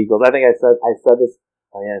Philadelphia Eagles. I think I said this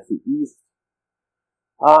on the NFC East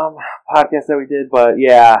podcast that we did, but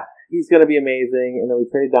yeah, he's going to be amazing. And then we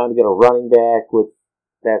traded down to get a running back, which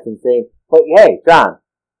that's insane. But hey, John,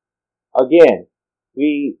 again,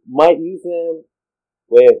 we might use him.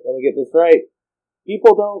 Wait, let me get this right.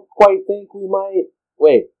 People don't quite think we might.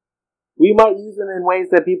 Wait, we might use him in ways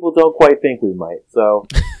that people don't quite think we might. So,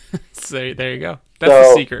 so there you go. That's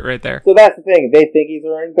the secret right there. So that's the thing. They think he's a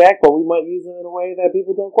running back, but we might use him in a way that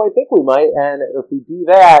people don't quite think we might. And if we do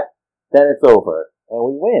that, then it's over, and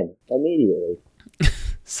we win immediately.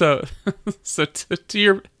 So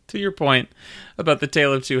to your point about the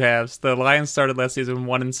tale of two halves, the Lions started last season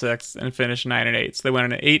 1-6 and finished 9-8. So they went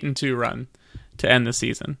on an 8-2 run to end the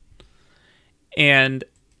season. And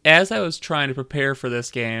as I was trying to prepare for this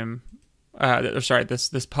game,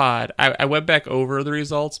 this pod, I went back over the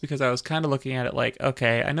results because I was kind of looking at it like,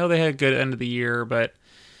 okay, I know they had a good end of the year, but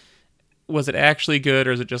was it actually good,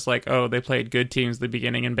 or is it just like, oh, they played good teams at the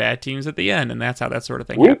beginning and bad teams at the end, and that's how that sort of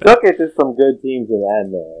thing happened? We took it to some good teams in the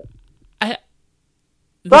end there.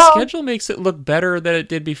 The schedule makes it look better than it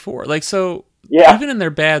did before. Like, so yeah. Even in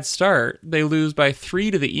their bad start, they lose by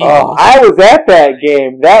 3 to the Eagles. Oh, I was at that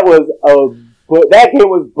game. That game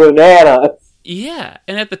was bananas. Yeah,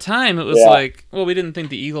 and at the time it was like, well, we didn't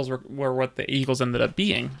think the Eagles were what the Eagles ended up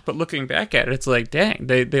being. But looking back at it, it's like, dang,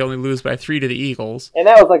 they only lose by 3 to the Eagles. And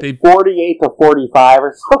that was like 48-45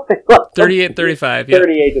 or something. 38-35, yeah.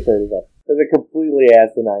 38-35. It was a completely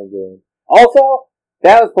asinine game. Also,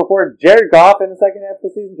 that was before Jared Goff in the second half of the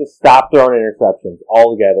season just stopped throwing interceptions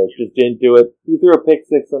altogether. Just didn't do it. He threw a pick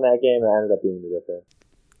six in that game and ended up being the difference.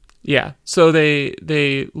 Yeah, so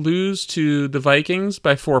they lose to the Vikings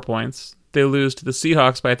by 4 points. They lose to the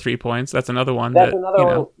Seahawks by 3 points. That's another one. That's another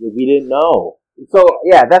one we didn't know. So,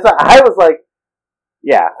 yeah, I was like,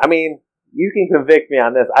 yeah, I mean, you can convict me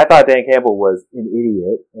on this. I thought Dan Campbell was an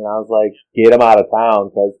idiot, and I was like, get him out of town,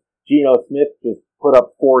 because Geno Smith just put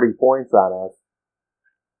up 40 points on us.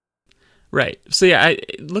 Right. So, yeah,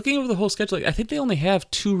 looking over the whole schedule, I think they only have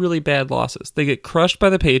 2 really bad losses. They get crushed by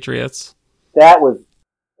the Patriots. That was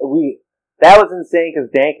insane, because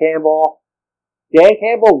Dan Campbell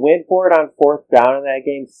went for it on fourth down in that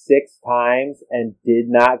game 6 times and did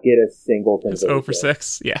not get a single conversion. It was 0 for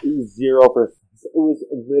 6, yeah. 0 for 6. It was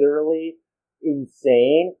literally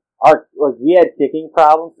insane. We had kicking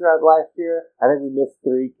problems throughout last year. I think we missed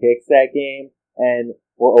 3 kicks that game, and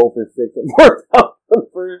we're 0 for 6 in fourth down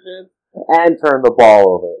conversions and turned the ball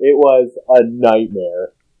over. It was a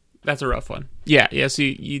nightmare. That's a rough one. Yeah. So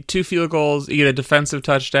you 2 field goals, you get a defensive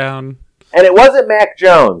touchdown. And it wasn't Mac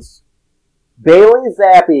Jones. Bailey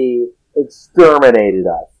Zappi exterminated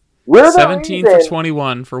us. We're 17 for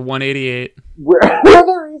 21 for 188. We're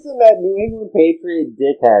the reason that New England Patriot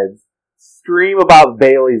dickheads scream about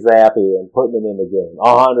Bailey Zappi and putting him in the game.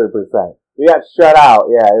 100%. We got shut out.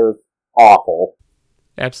 Yeah, it was awful.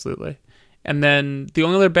 Absolutely. And then the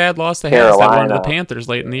only other bad loss they had is that one to the Panthers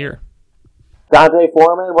late in the year. Dante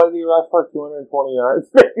Foreman, what did he rush for? 220 yards,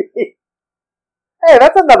 maybe? Hey,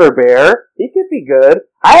 that's another Bear. He could be good.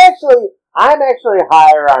 I'm actually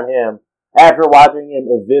higher on him after watching him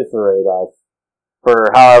eviscerate us for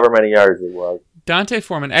however many yards it was. Dante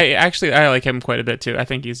Foreman, I like him quite a bit too. I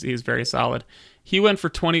think he's very solid. He went for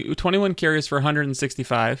 21 carries for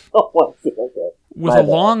 165 Okay. with a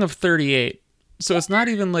long of 38. So it's not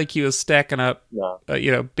even like he was stacking up,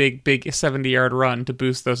 big 70-yard run to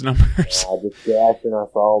boost those numbers. Yeah, just gashing us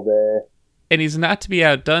all day. And he's not to be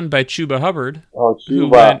outdone by Chuba Hubbard, who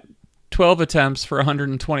went 12 attempts for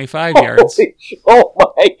 125 yards. Oh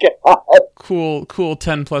my god! Cool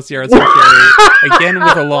 10+ yards per carry, again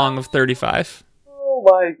with a long of 35. Oh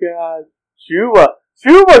my god!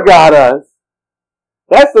 Chuba got us.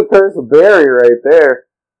 That's the curse of Barry right there.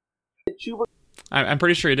 Chuba. I'm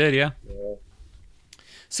pretty sure he did, yeah.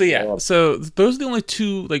 So those are the only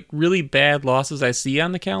two like really bad losses I see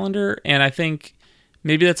on the calendar, and I think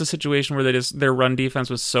maybe that's a situation where their run defense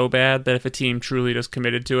was so bad that if a team truly just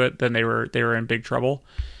committed to it, then they were in big trouble.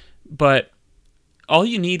 But all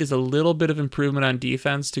you need is a little bit of improvement on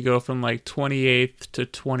defense to go from like 28th to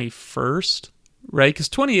 21st, right? Because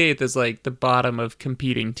 28th is like the bottom of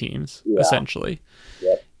competing teams, essentially.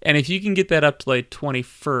 Yep. And if you can get that up to like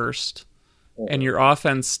 21st, and your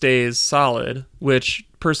offense stays solid, which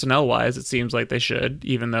personnel-wise it seems like they should,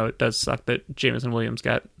 even though it does suck that Jameson Williams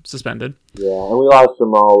got suspended. Yeah, and we lost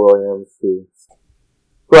Jamal Williams, who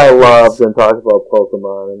I loved and talked about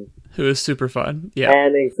Pokemon. Who is super fun, yeah.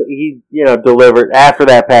 And he delivered, after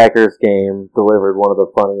that Packers game, delivered one of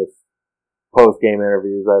the funniest post-game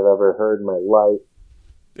interviews I've ever heard in my life.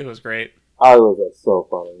 It was great. Oh, it was so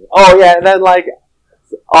funny. Oh, yeah, and then, like,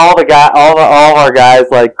 all of our guys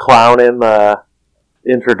like clowning the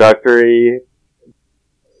introductory,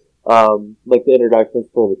 like the introductions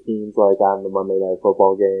for the teams, like on the Monday Night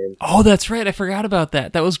Football game. Oh, that's right. I forgot about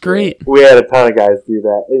that. That was great. Yeah, we had a ton of guys do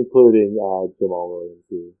that, including Jamal Williams.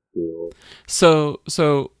 So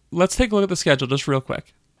let's take a look at the schedule just real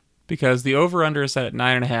quick, because the over/under is set at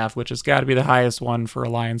 9.5, which has got to be the highest one for a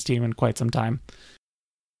Lions team in quite some time.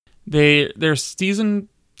 Their season.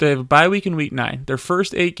 They have a bye week in week 9. Their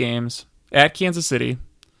first 8 games at Kansas City,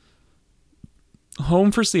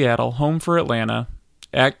 home for Seattle, home for Atlanta,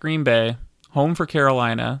 at Green Bay, home for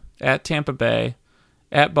Carolina, at Tampa Bay,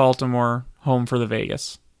 at Baltimore, home for the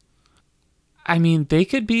Vegas. I mean, they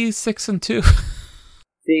could be 6-2.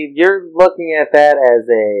 See, you're looking at that as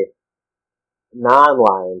a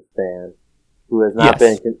non-Lions fan who has not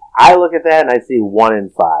been. I look at that and I see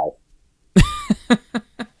 1-5.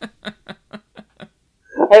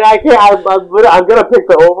 And I can't. I'm gonna pick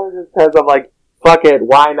the over just because I'm like, fuck it.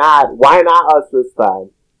 Why not? Why not us this time?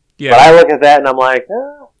 Yeah. But I look at that and I'm like,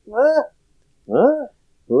 who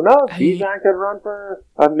knows? Bijan could run for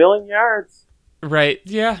 1,000,000 yards. Right.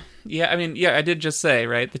 Yeah. I mean, I did just say,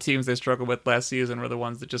 right, the teams they struggled with last season were the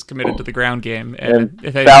ones that just committed to the ground game, and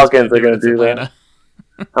if Falcons are gonna do that.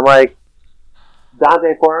 I'm like,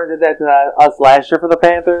 Dante Foreman did that to us last year for the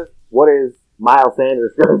Panthers. What is Miles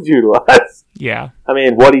Sanders going to do to us? Yeah. I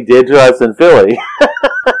mean, what he did to us in Philly.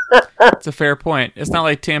 It's a fair point. It's not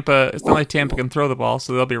like Tampa can throw the ball,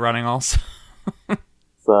 so they'll be running also.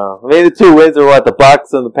 So, maybe the 2 wins are what? The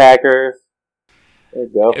Bucks and the Packers? There you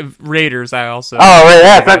go. Raiders, I also. Oh, right,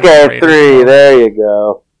 that's okay. Raiders. 3. There you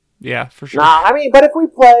go. Yeah, for sure. Nah, I mean, but if we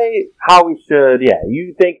play how we should,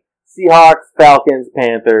 you think Seahawks, Falcons,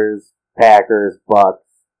 Panthers, Packers, Bucks,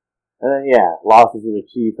 and then losses to the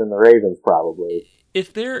Chiefs and the Ravens probably.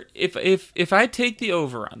 If I take the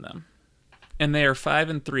over on them, and they are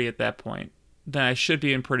 5-3 at that point, then I should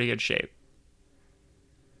be in pretty good shape.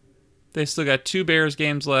 They still got 2 Bears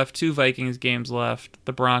games left, 2 Vikings games left,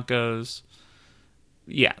 the Broncos.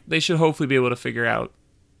 Yeah, they should hopefully be able to figure out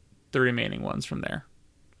the remaining ones from there.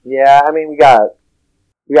 Yeah, I mean we got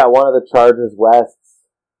one of the Chargers Wests.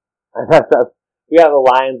 We got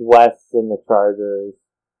the Lions Wests and the Chargers.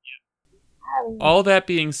 All that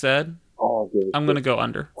being said, I'm going to go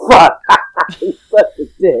under. Fuck! He's such a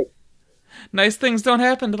dick. Nice things don't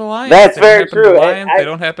happen to the Lions. That's very true. To the Lions, they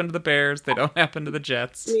don't happen to the Bears. They don't happen to the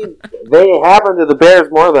Jets. I mean, they happen to the Bears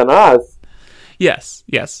more than us. Yes.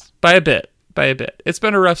 By a bit. It's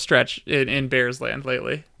been a rough stretch in Bears land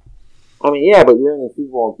lately. I mean, but you're in the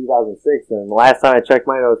Super Bowl in 2006, and the last time I checked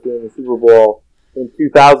my notes, you're in the Super Bowl in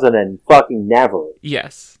 2000 and fucking never.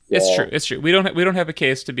 Yes. It's true. We don't have a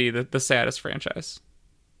case to be the saddest franchise.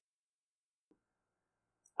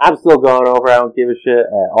 I'm still going over. I don't give a shit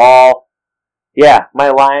at all. Yeah, my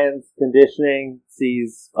Lions conditioning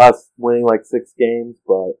sees us winning like 6 games,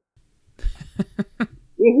 but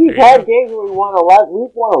we've had games where we won 11.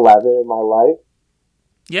 We've won 11 in my life.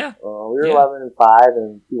 Yeah, we were 11-5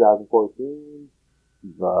 in 2014.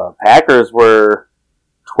 The Packers were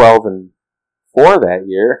 12-4 that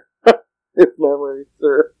year. If memory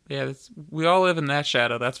serves. Yeah, we all live in that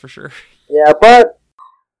shadow, that's for sure. Yeah, but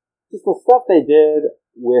just the stuff they did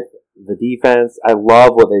with the defense. I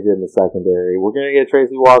love what they did in the secondary. We're going to get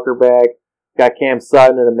Tracy Walker back. Got Cam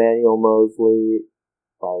Sutton and Emmanuel Mosley.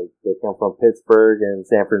 Like, they come from Pittsburgh and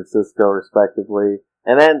San Francisco, respectively.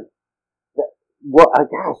 And then,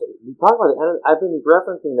 gosh, we talk about it. I've been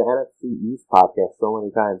referencing the NFC East podcast so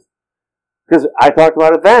many times. Because I talked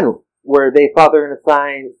about it then, where they thought they were going to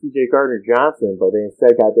sign C.J. Gardner-Johnson, but they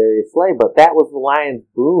instead got Darius Slay. But that was the Lions'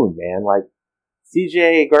 boon, man. Like,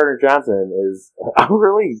 C.J. Gardner-Johnson is a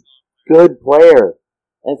really good player.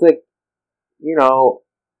 And it's like, you know,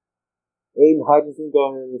 Aiden Hutchinson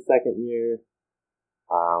going into the second year.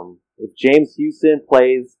 If James Houston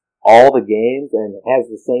plays all the games and has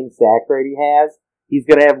the same sack rate he has, he's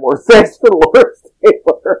going to have more sacks than Lawrence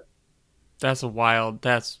Taylor. That's wild.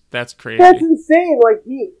 That's crazy. That's insane. Like,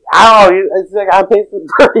 it's like on pace for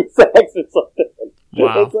 30 sacks or something.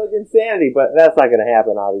 Wow. It's like insanity, but that's not going to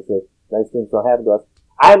happen, obviously. Nice things don't happen to us.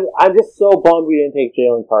 I'm just so bummed we didn't take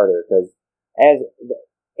Jalen Carter, because as the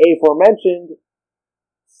aforementioned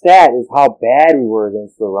stat is how bad we were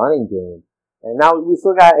against the running game. And now we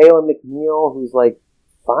still got Alan McNeil, who's like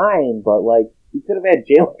fine, but like we could have had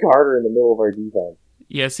Jalen Carter in the middle of our defense.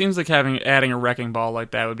 Yeah, it seems like adding a wrecking ball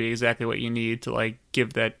like that would be exactly what you need to like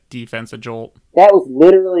give that defense a jolt. That was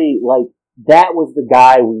literally like that was the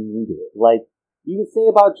guy we needed. Like, you can say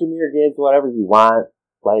about Jahmyr Gibbs whatever you want.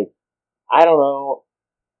 Like, I don't know.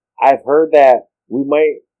 I've heard that we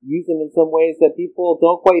might use him in some ways that people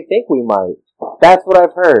don't quite think we might. That's what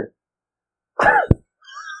I've heard.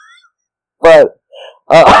 But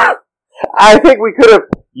I think we could have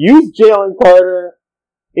used Jalen Carter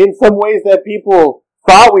in some ways that people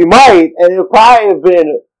thought we might, and it would probably have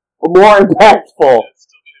been more impactful.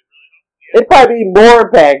 It'd probably be more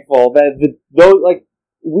impactful than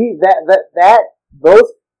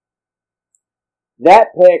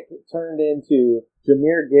that pick turned into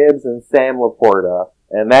Jahmyr Gibbs and Sam Laporta,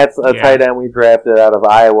 and that's a tight end we drafted out of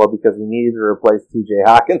Iowa because we needed to replace T.J.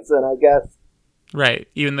 Hawkinson, I guess. Right,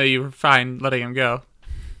 even though you were fine letting him go.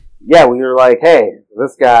 Yeah, we were like, hey,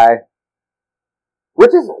 this guy,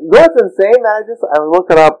 which is what's insane that I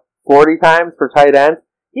looked it up 40 times for tight ends.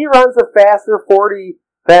 He runs a faster 40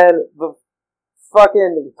 than the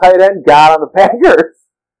fucking tight end got on the Packers.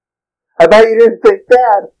 I bet you didn't think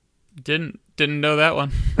that. Didn't know that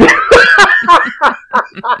one.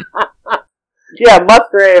 Yeah,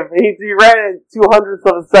 Musgrave, he ran it 200ths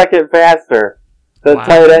of a second faster than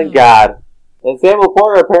tight end god. And Sam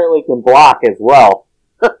Laporta apparently can block as well.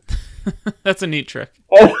 That's a neat trick.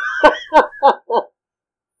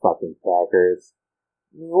 Fucking Packers.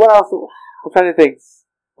 What else? I'm trying to think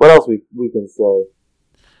what else we can say.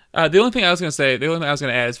 The only thing I was going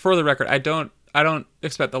to add is, for the record, I don't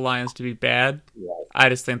expect the Lions to be bad. Yes. I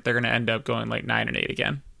just think they're going to end up going like 9-8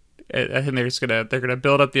 again. I think they're gonna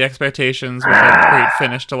build up the expectations with a great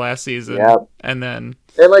finish to last season, and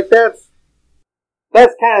like that's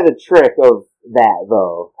kind of the trick of that,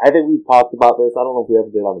 though. I think we've talked about this. I don't know if we ever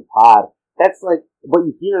did on the pod. That's like what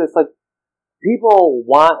you hear. It's like people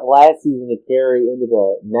want last season to carry into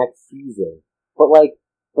the next season, but like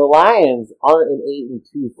the Lions aren't an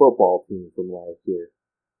 8-2 football team from last year.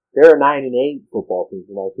 They're a 9-8 football team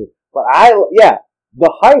from last year. But the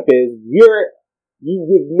hype is you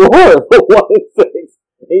ignore the 1-6,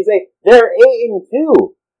 and you say they're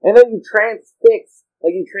 8-2, and then you transpose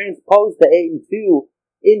the 8-2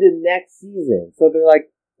 into next season. So they're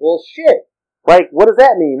like, well, shit. Like, what does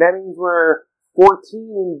that mean? That means we're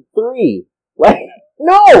 14-3. Like,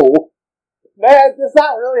 no, that's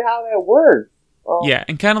not really how that works. Yeah,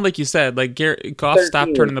 and kind of like you said, like Goff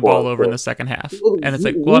stopped turning the ball over in the second half. And it's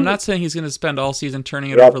like, well, I'm not saying he's going to spend all season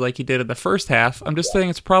turning it over like he did in the first half. I'm just saying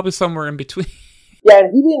it's probably somewhere in between. Yeah,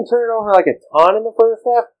 and he didn't turn it over like a ton in the first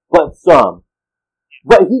half, but some.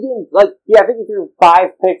 But he didn't, I think he threw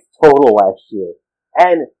 5 picks total last year.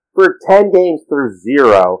 And for 10 games threw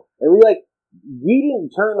 0. And we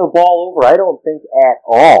didn't turn the ball over, I don't think, at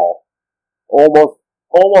all. Almost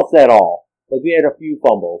at all. Like, we had a few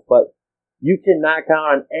fumbles, but you cannot count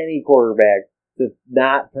on any quarterback to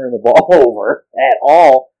not turn the ball over at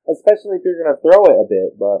all, especially if you're going to throw it a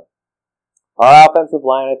bit. But our offensive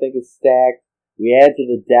line, I think, is stacked. We add to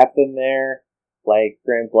the depth in there, like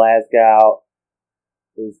Grant Glasgow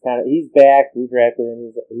is he's back. We drafted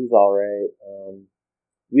him. He's all right.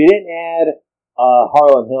 We didn't add a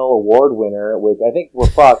Harlan Hill Award winner, which I think we're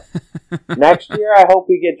fucked. Next year, I hope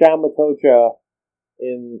we get John Matocha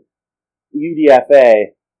in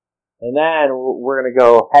UDFA, and then we're going to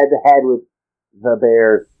go head-to-head with the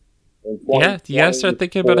Bears in 2024. Yeah, you got to start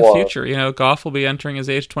thinking about a future. You know, Goff will be entering his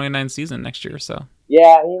age 29 season next year, so.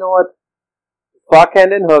 Yeah, you know what? fuck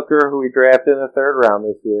Hendon Hooker, who we drafted in the 3rd round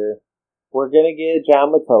this year. We're gonna get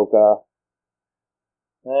John Matoka.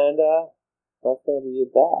 And, that's gonna be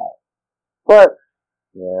that. But,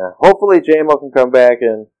 yeah, hopefully JMO can come back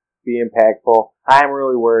and be impactful. I'm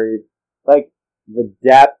really worried. Like, the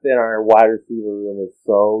depth in our wide receiver room is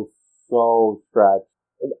so stretched.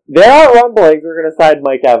 There are rumblings we're going to sign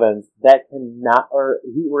Mike Evans. That cannot, we're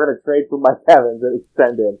going to trade for Mike Evans and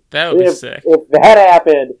extend him. That would be sick. If that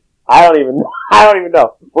happened, I don't even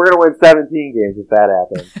know. We're going to win 17 games if that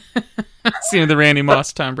happens. Seeing the Randy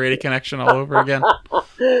Moss Tom Brady connection all over again.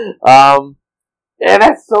 And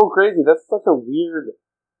that's so crazy. That's such a weird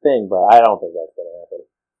thing, but I don't think that's going to happen.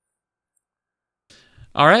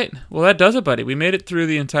 All right. Well, that does it, buddy. We made it through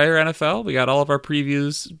the entire NFL. We got all of our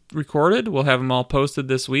previews recorded. We'll have them all posted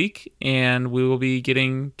this week, and we will be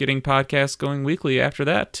getting podcasts going weekly after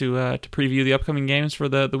that to preview the upcoming games for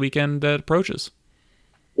the weekend that approaches.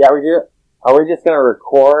 Yeah, are we just going to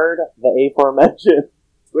record the aforementioned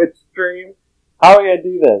Twitch stream? How are we going to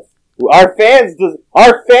do this? Our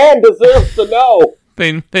fan deserves to know.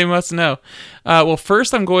 They must know. Well,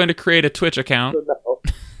 first I'm going to create a Twitch account.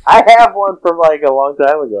 I have one from like a long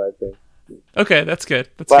time ago, I think. Okay, that's good.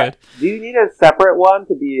 That's good. Do you need a separate one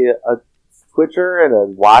to be a Twitcher and a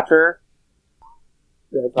watcher?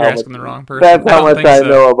 You're asking the wrong person. That's how much I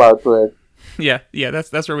know about Twitch. Yeah,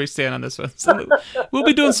 that's where we stand on this one. So we'll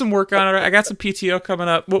be doing some work on it. I got some PTO coming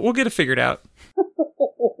up. We'll get it figured out.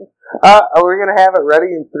 Are we going to have it ready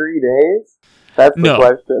in 3 days? That's the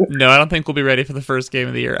question. No, I don't think we'll be ready for the first game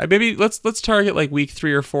of the year. Maybe let's target like week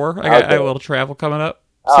 3 or 4. I got a little travel coming up.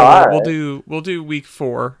 So we'll do week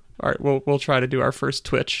 4. All right, we'll try to do our first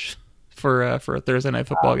Twitch for a Thursday night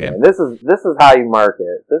football game. This is how you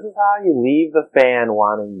market. This is how you leave the fan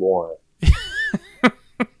wanting more.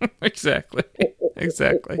 Exactly.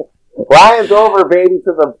 Lions over, baby,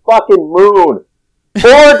 to the fucking moon.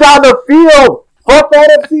 Forward down the field. Fuck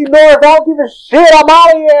NFC North. I don't give a shit. I'm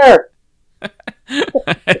out of here.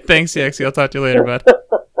 Thanks, Yax. I'll talk to you later, bud.